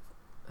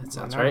 That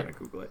sounds right. right. I'm going to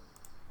Google it.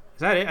 Is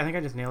that it? I think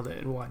I just nailed it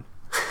in one.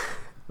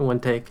 One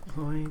take.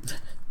 Lloyd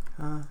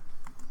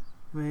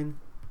Kaufman.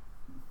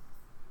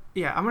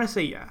 Yeah, I'm going to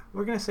say yeah.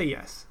 We're going to say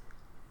yes.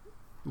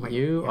 Wait,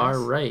 you yes? are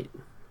right.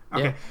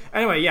 Okay. Yeah.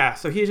 Anyway, yeah,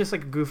 so he's just,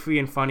 like, a goofy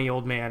and funny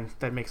old man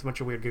that makes a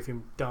bunch of weird, goofy,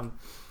 dumb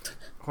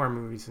horror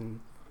movies, and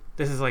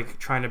this is like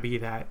trying to be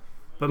that.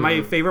 But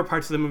my favorite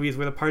parts of the movies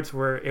were the parts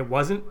where it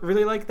wasn't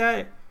really like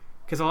that,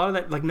 because a lot of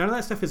that, like, none of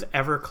that stuff is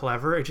ever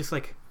clever. It just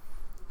like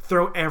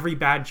throw every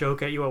bad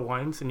joke at you at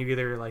once, and you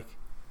either like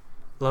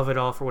love it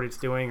all for what it's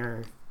doing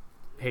or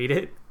hate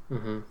it.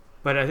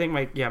 But I think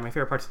my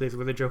favorite parts of these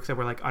were the jokes that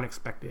were like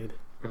unexpected,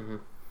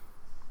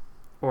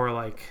 or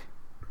like,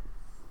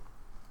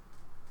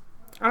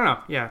 I don't know,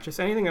 yeah, just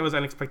anything that was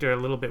unexpected or a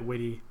little bit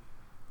witty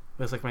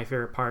was like my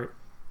favorite part.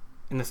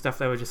 And the stuff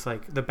that was just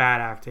like the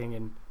bad acting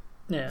and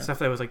stuff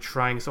that was like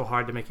trying so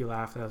hard to make you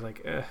laugh, that I was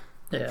like, ugh.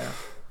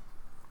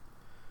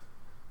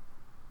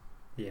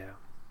 Yeah.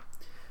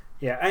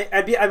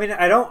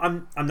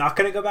 I'm not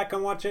gonna go back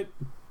and watch it,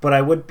 but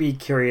I would be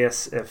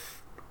curious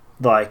if,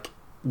 like,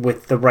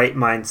 with the right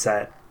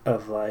mindset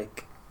of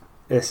like,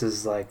 this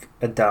is like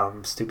a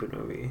dumb, stupid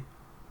movie,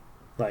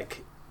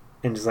 like,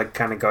 and just like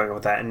kind of going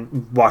with that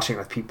and watching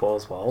with people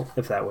as well,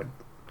 if that would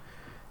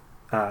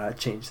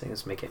change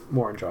things, make it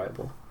more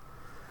enjoyable.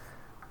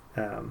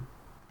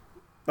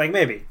 Like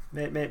maybe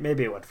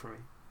it would for me.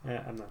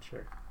 I'm not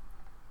sure.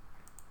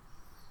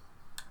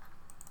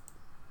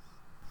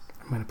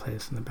 I'm gonna play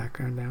this in the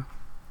background now.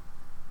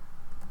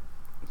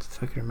 so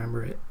I can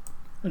remember it.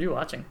 What are you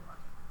watching?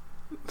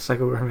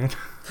 Psycho Goreman.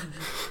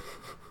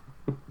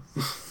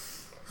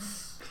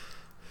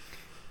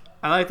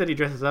 I like that he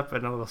dresses up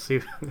in a little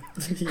suit.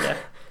 Yeah.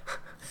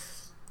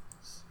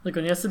 Like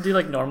when he has to do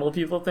like normal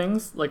people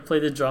things, like play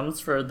the drums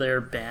for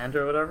their band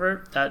or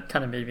whatever, that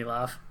kind of made me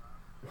laugh.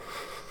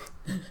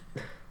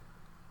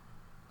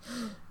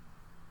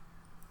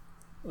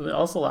 I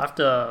also laughed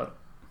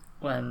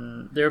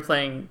when they were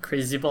playing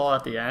Crazy Ball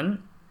at the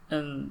end,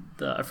 and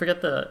I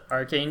forget the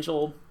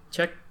Archangel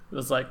chick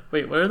was like,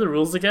 "Wait, what are the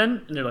rules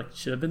again?" And they're like,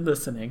 "Should have been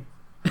listening."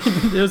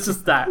 It was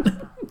just that.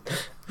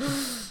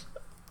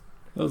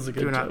 That was a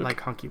good Do not joke. like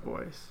hunky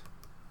boys.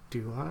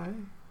 Do I?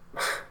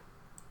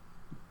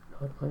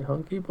 Not my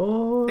hunky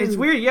boy. It's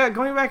weird, yeah.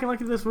 Going back and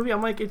looking at this movie,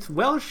 I'm like, it's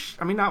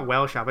not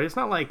well shot, but it's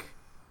not like.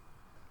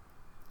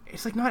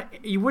 It's like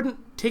not. You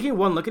wouldn't taking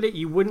one look at it,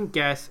 you wouldn't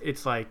guess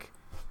it's like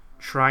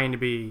trying to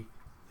be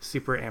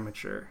super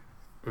amateur.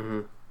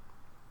 Mm-hmm.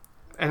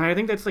 And I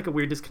think that's like a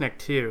weird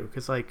disconnect too,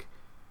 because like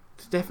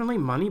there's definitely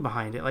money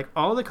behind it. Like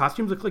all the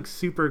costumes look like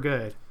super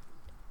good.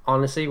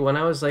 Honestly, when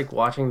I was like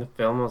watching the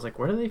film, I was like,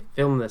 where do they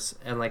film this?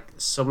 And like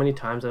so many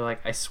times I'm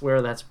like, I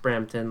swear that's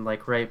Brampton,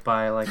 like right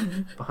by like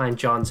behind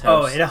John's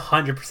Oh, house. it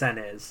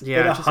 100% is. Yeah,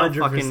 it it's just all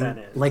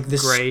 100% is. Like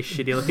this Gray,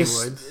 shitty looking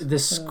woods.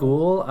 this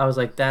school, I was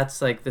like,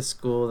 that's like the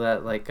school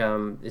that like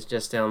is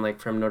just down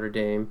like from Notre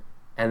Dame.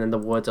 And then the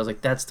woods, I was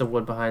like, that's the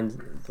woods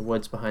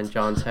behind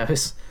John's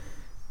house.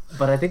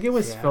 But I think it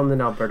was filmed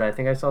in Alberta. I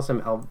think I saw some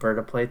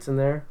Alberta plates in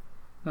there.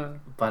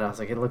 But I was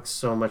like, it looks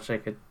so much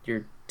like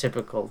your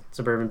typical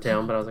suburban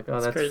town. But I was like,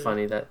 oh, that's crazy.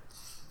 funny that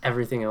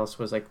everything else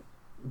was like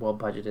well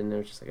budgeted. And it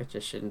was just like, it's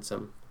just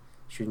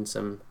shooting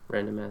some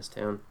random ass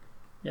town.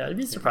 Yeah, I'd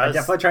be I surprised.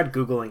 definitely tried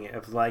Googling it.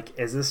 Of like,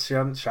 is this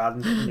shot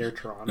near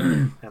Toronto?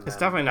 And It's then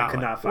definitely not. I could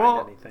like, not find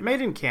well, anything.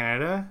 made in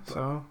Canada,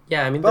 so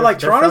Yeah, I mean, But like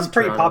they're Toronto's from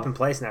pretty Toronto. poppin'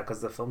 place now because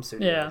the film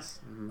studio. Yeah. Is.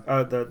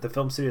 Oh, the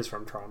film studio is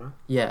from Toronto.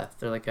 Yeah,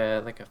 they're like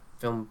a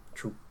film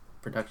troupe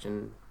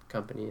production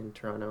company in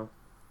Toronto.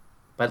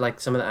 But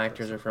like some of the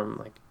actors are from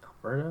like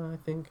Alberta,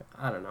 I think.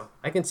 I don't know.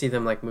 I can see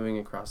them like moving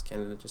across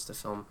Canada just to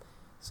film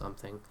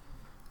something.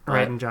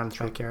 right But- in John's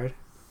backyard.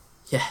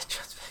 Yeah,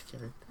 John's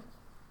backyard.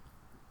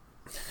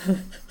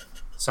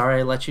 Sorry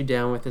I let you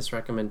down with this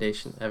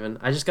recommendation, Evan.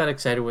 I just got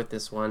excited with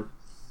this one.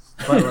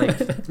 But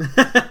like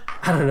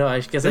I don't know, I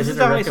guess I This is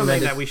should have definitely something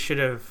recommended that we should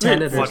have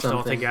Tenet or watched all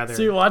something. together.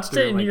 So you watched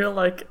it and like, you're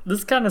like,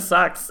 this kind of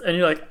sucks. And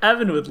you're like,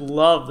 Evan would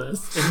love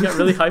this. And you got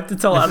really hyped to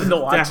tell Evan to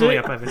watch definitely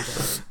it. up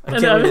Evan's I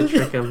and can't wait Evan- to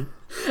trick him.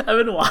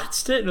 Evan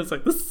watched it and was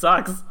like, this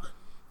sucks.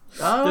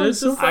 Oh, Dude, it's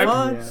so it's just like-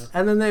 fun. Yeah.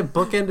 And then they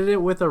bookended it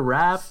with a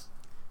rap.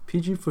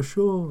 PG for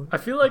sure. I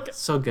feel like,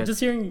 So good. just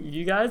hearing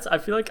you guys, I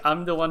feel like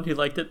I'm the one who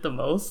liked it the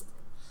most.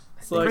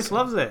 So like, Chris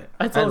loves it.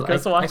 I told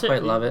Chris to watch I it.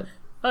 quite love it.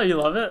 Oh, you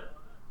love it?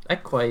 I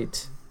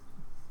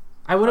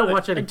wouldn't I-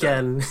 watch it I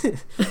again,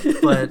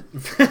 but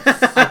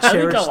I I'll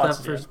cherish watch that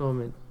it first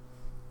moment.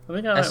 I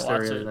think I might Esther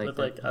watch really it liked with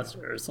like it.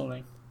 Esther or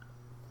something.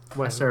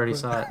 Esther already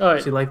saw it. Oh,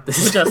 wait. She liked Which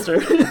this. Esther?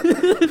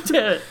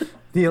 Damn it.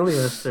 The only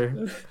Esther.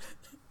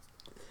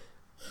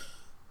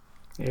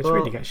 Yeah, it's Well-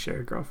 weird you guys share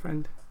a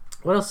girlfriend.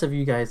 What else have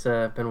you guys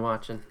been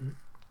watching?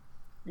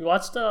 We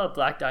watched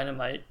Black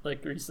Dynamite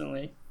like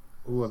recently.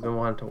 Ooh, I've been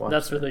wanting to watch.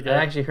 That's that. really good.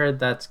 I actually heard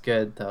that's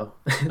good though.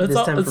 It's, This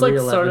time it's for like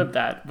real, sort Evan. of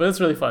bad, but it's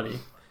really funny.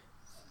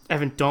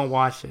 Evan, don't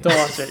watch it. Don't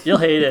watch it. You'll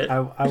hate it. I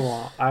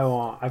won't.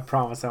 I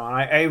promise I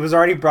won't. It was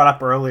already brought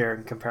up earlier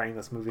in comparing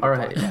this movie to All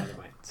right. Black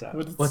Dynamite. So But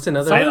it's- What's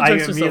another- some of the I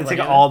jokes are so immediately think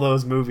of funny. all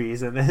those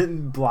movies and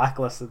then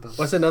blacklisted them.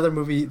 What's another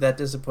movie that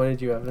disappointed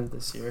you, Evan,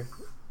 this year?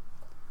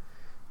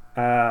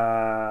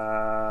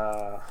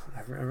 I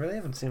really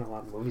haven't seen a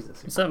lot of movies this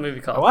year. What's that movie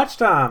I called?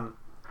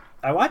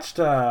 watched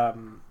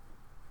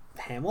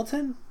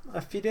Hamilton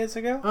a few days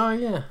ago. Oh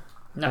yeah.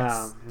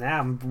 Nice.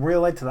 I'm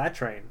real late to that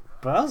train,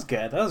 but that was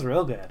good. That was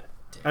real good.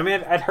 I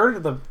mean, I'd heard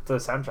of the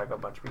soundtrack a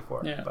bunch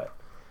before, Yeah.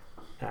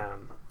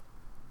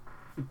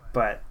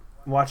 but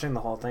watching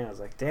the whole thing, I was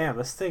like, damn,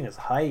 this thing is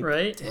hype.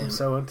 Right? Damn. I'm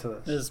so into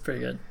this. It is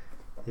pretty good.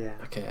 Yeah.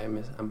 Okay,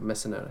 I'm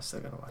missing out. I still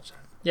gotta watch that.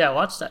 Yeah,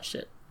 watch that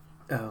shit.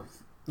 Oh,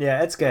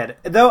 yeah, it's good.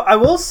 Though I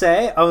will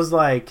say, I was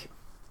like,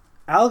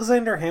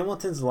 Alexander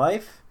Hamilton's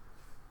life.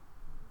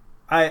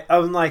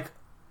 I'm like,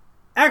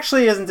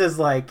 actually isn't as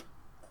like,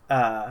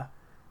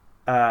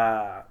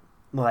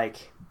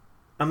 like,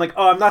 I'm like,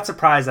 oh, I'm not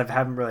surprised. I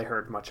haven't really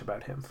heard much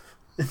about him,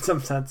 in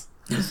some sense.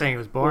 You're saying it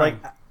was boring.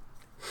 Like,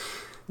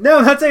 no,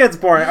 I'm not saying it's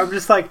boring. I'm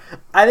just like,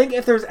 I think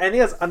if there's any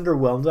that's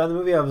underwhelmed by the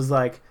movie, I was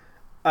like,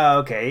 oh,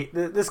 okay,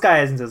 this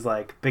guy isn't as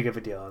like big of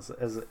a deal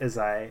as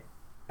I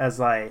Yes,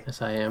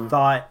 I am.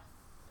 thought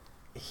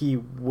he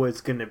was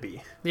gonna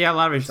be. yeah, a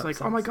lot of it's just some like,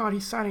 sense. oh my god,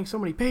 he's signing so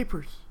many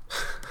papers.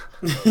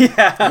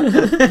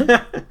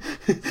 Yeah,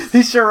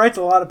 he sure writes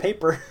a lot of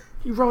paper.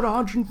 He wrote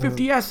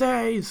 150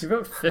 essays. He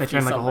wrote 50 I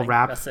tried, like, a whole something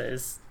rap.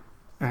 essays.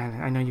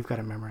 And I know you've got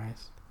it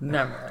memorized.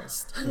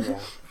 Memorized. Yeah,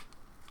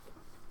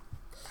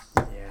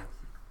 yeah.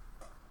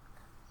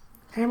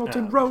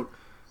 Hamilton wrote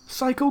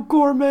Psycho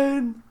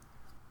Goreman.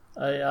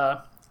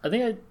 I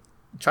think I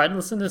tried to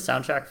listen to the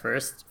soundtrack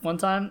first one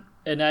time,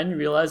 and I didn't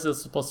realize it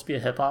was supposed to be a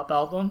hip hop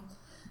album.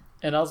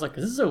 And I was like,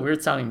 this is a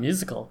weird sounding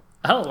musical.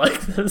 I don't like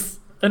this.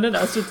 And then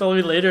Esther told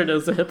me later it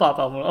was a hip hop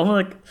album. I'm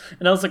like,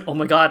 and I was like, oh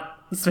my god,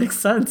 this makes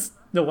sense.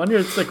 No wonder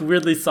it's like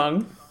weirdly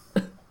sung.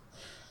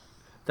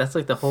 That's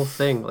like the whole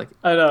thing. Like,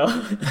 I know.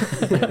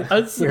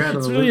 It's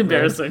really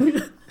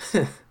embarrassing.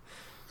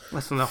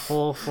 Listen, the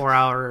whole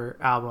 4-hour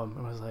album,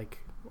 I was like,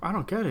 I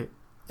don't get it.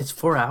 it's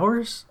 4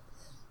 hours.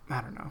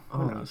 I don't know. Oh.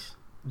 Who knows?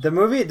 The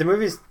movie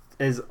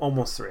is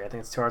almost 3. I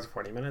think it's 2 hours and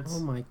 40 minutes. Oh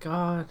my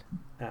god.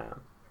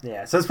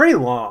 Yeah, so it's pretty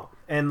long,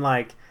 and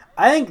like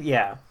I think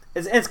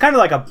it's kind of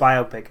like a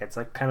biopic. It's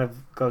like kind of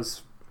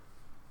goes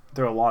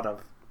through a lot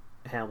of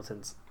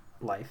Hamilton's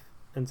life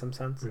in some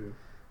sense.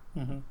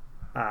 Mm-hmm.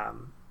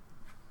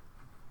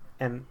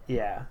 And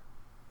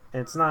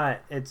it's not.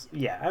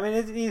 I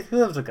mean, he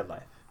lives a good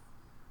life.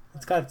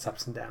 It's got its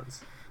ups and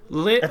downs.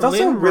 It's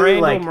also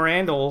really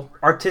Mirandel,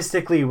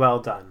 artistically well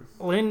done.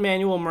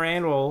 Lin-Manuel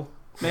Mirandel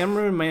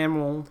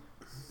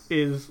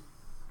is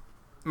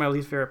my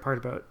least favorite part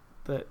about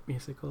that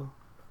musical.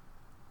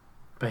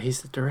 But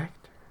he's the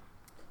director.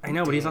 I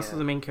know, but he's also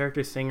the main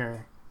character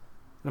singer.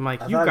 And I'm like,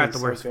 you've got the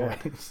worst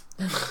voice.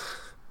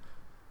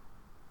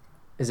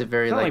 Is it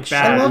very It's not like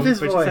bad, I love his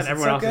but voice. just It's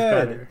everyone so else is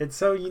good. better. It's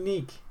so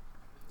unique.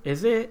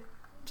 Is it?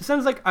 Just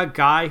sounds like a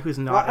guy who's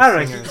not I a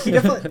don't singer. know. He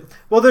definitely.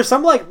 Well, there's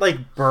some like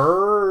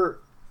Burr.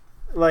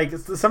 Like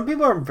some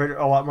people are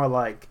a lot more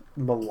like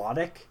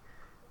melodic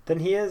than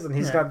he is, and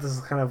he's got this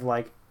kind of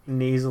like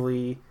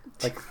nasally,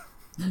 like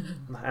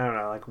I don't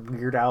know, like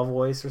Weird Al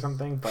voice or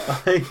something.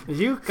 But like,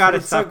 You gotta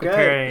it's stop so good.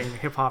 comparing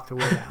hip hop to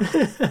Weird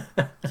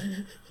Al.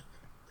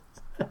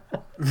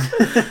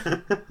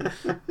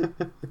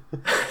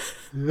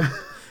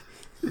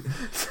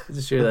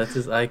 Just sure that's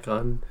his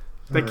icon.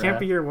 That can't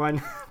be your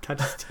one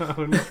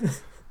touchstone.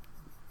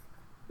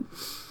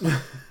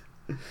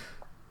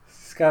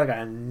 He's got like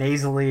a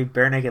nasally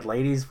bare naked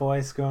ladies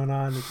voice going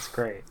on. It's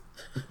great.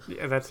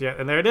 And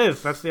there it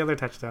is. That's the other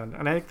touchstone.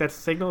 And I think that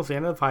signals the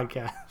end of the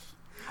podcast.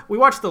 We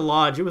watched The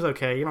Lodge. It was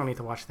okay. You don't need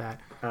to watch that.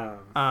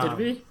 Did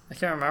we? I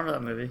can't remember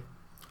that movie.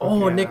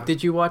 Oh, Yeah. Nick,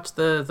 did you watch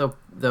the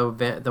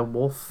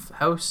Wolf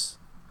House?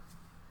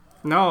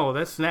 No,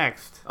 that's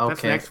next. That's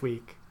Okay. next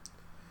week.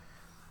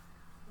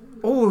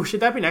 Oh, should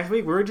that be next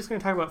week? We were just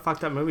going to talk about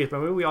fucked up movies, but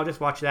maybe we all just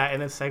watch that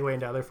and then segue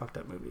into other fucked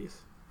up movies.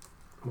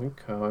 We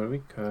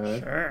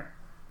could. Sure.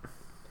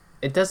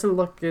 It doesn't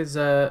look as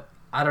I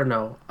don't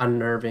know,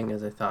 unnerving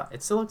as I thought.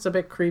 It still looks a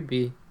bit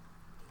creepy.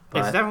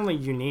 It's But definitely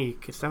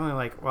unique. It's definitely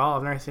like, well,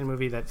 I've never seen a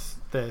movie that's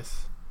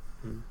this.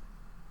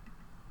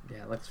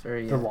 yeah, it looks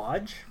very. The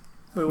Lodge.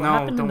 Wait, what No,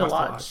 happened don't in the watch The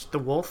lodge? Lodge. The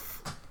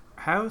Wolf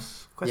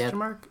House? Question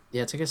mark?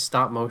 Yeah, it's like a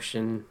stop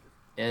motion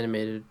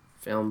animated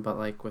film, but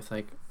like with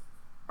like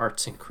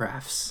arts and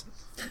crafts.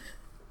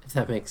 If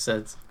that makes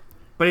sense.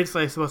 But it's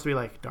like supposed to be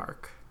like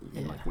dark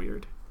and Yeah. like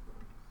weird.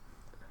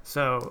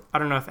 So I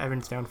don't know if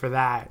Evan's down for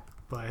that,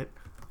 but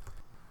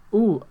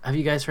Ooh, have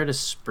you guys heard of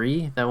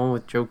Spree? That one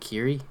with Joe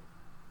Keery?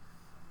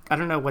 I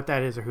don't know what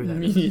that is or who that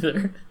Me is.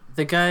 neither.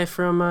 The guy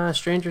from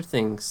Stranger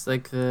Things,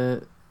 like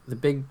the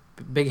big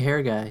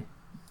hair guy.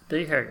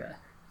 Big hair guy.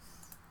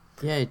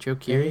 Yeah, Joe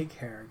Keery. Big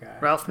hair guy.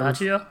 Ralph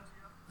Macchio?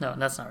 No,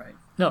 that's not right.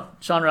 No,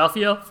 Sean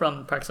Ralphio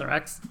from Parks and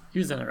Recs. He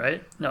was in it,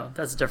 right? No,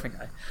 that's a different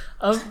guy.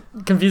 I'm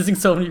confusing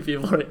so many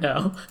people right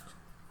now.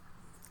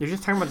 You're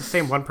just talking about the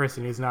same one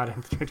person who's not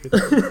in Stranger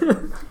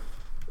Things.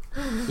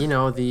 You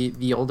know,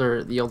 the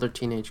older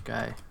teenage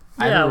guy.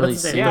 I Yeah, haven't really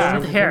what's his seen name? Yeah.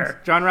 With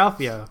hair. John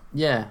Ralphio.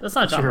 Yeah. That's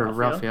not John sure,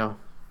 Ralphio.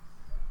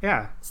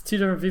 Yeah. It's two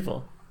different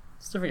people.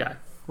 It's a different guy.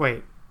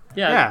 Wait.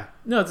 Yeah. Yeah.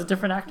 No, it's a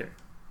different actor.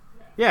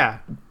 Yeah.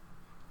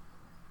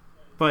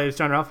 But it's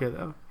John Ralphio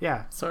though.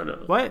 Yeah. Sort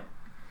of. What?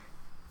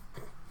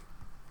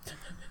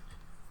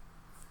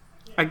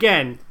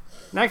 Again,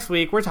 next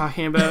week we're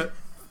talking about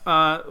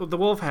the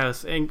Wolf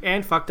House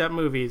and fucked up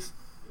movies.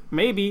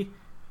 Maybe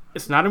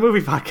it's not a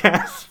movie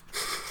podcast.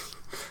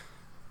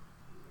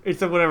 It's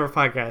a whatever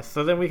podcast.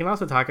 So then we can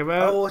also talk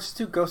about. Oh, let's just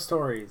do ghost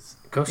stories.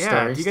 Ghost Yeah,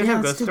 stories. do you guys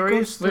have let's ghost do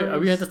stories? Wait, are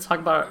we going to talk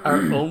about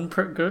our own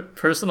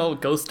personal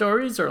ghost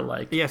stories or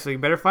like? Yeah, so you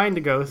better find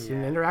a ghost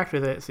and Yeah. interact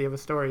with it so you have a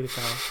story to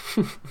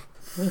tell.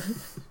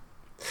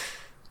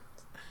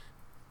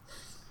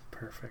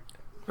 Perfect.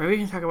 Or we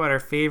can talk about our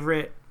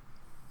favorite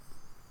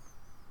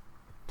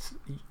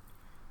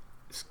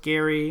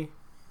scary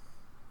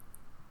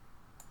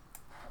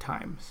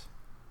times.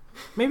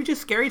 Maybe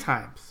just scary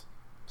times.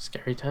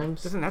 Scary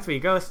times? Doesn't have to be a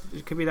ghost.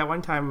 It could be that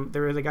one time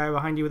there was a guy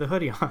behind you with a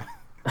hoodie on.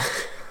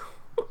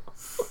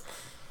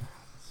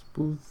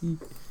 Spooky.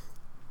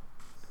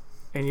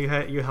 And you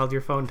held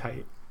your phone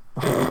tight.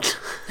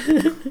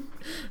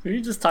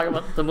 We just talk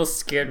about the most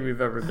scared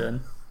we've ever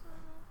been,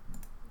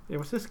 Yeah,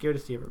 what's the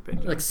scariest you ever been?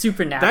 John? like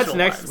supernatural. That's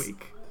next wise.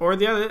 week. Or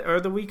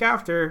the week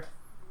after.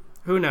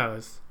 Who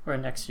knows? or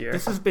next year.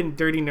 This has been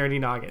Dirty Nerdy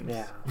Noggins.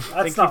 Yeah.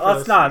 Thank you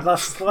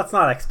for Let's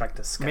not expect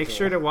a schedule. Make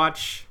sure to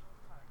watch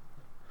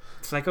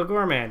Psycho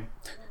Goreman.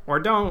 Or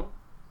don't.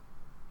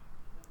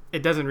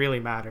 It doesn't really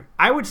matter.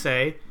 I would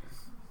say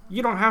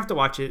you don't have to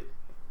watch it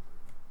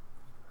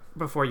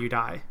before you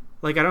die.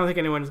 Like, I don't think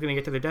anyone's going to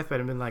get to their deathbed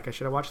and been like, I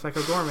should have watched Psycho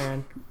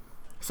Goreman.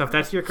 So if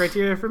that's your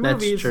criteria for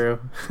movies, That's true.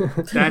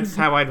 that's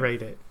how I'd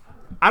rate it.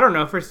 I don't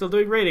know if we're still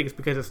doing ratings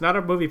because it's not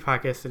a movie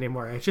podcast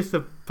anymore. It's just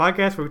a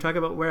podcast where we talk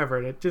about wherever,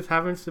 and it just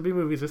happens to be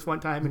movies this one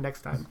time and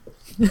next time.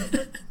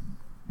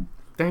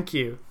 Thank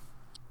you,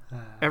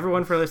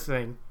 everyone, for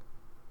listening.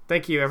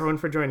 Thank you, everyone,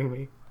 for joining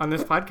me on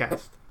this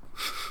podcast.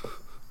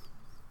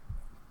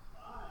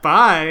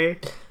 Bye.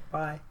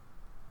 Bye.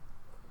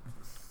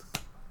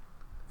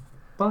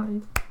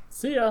 Bye.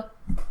 See ya.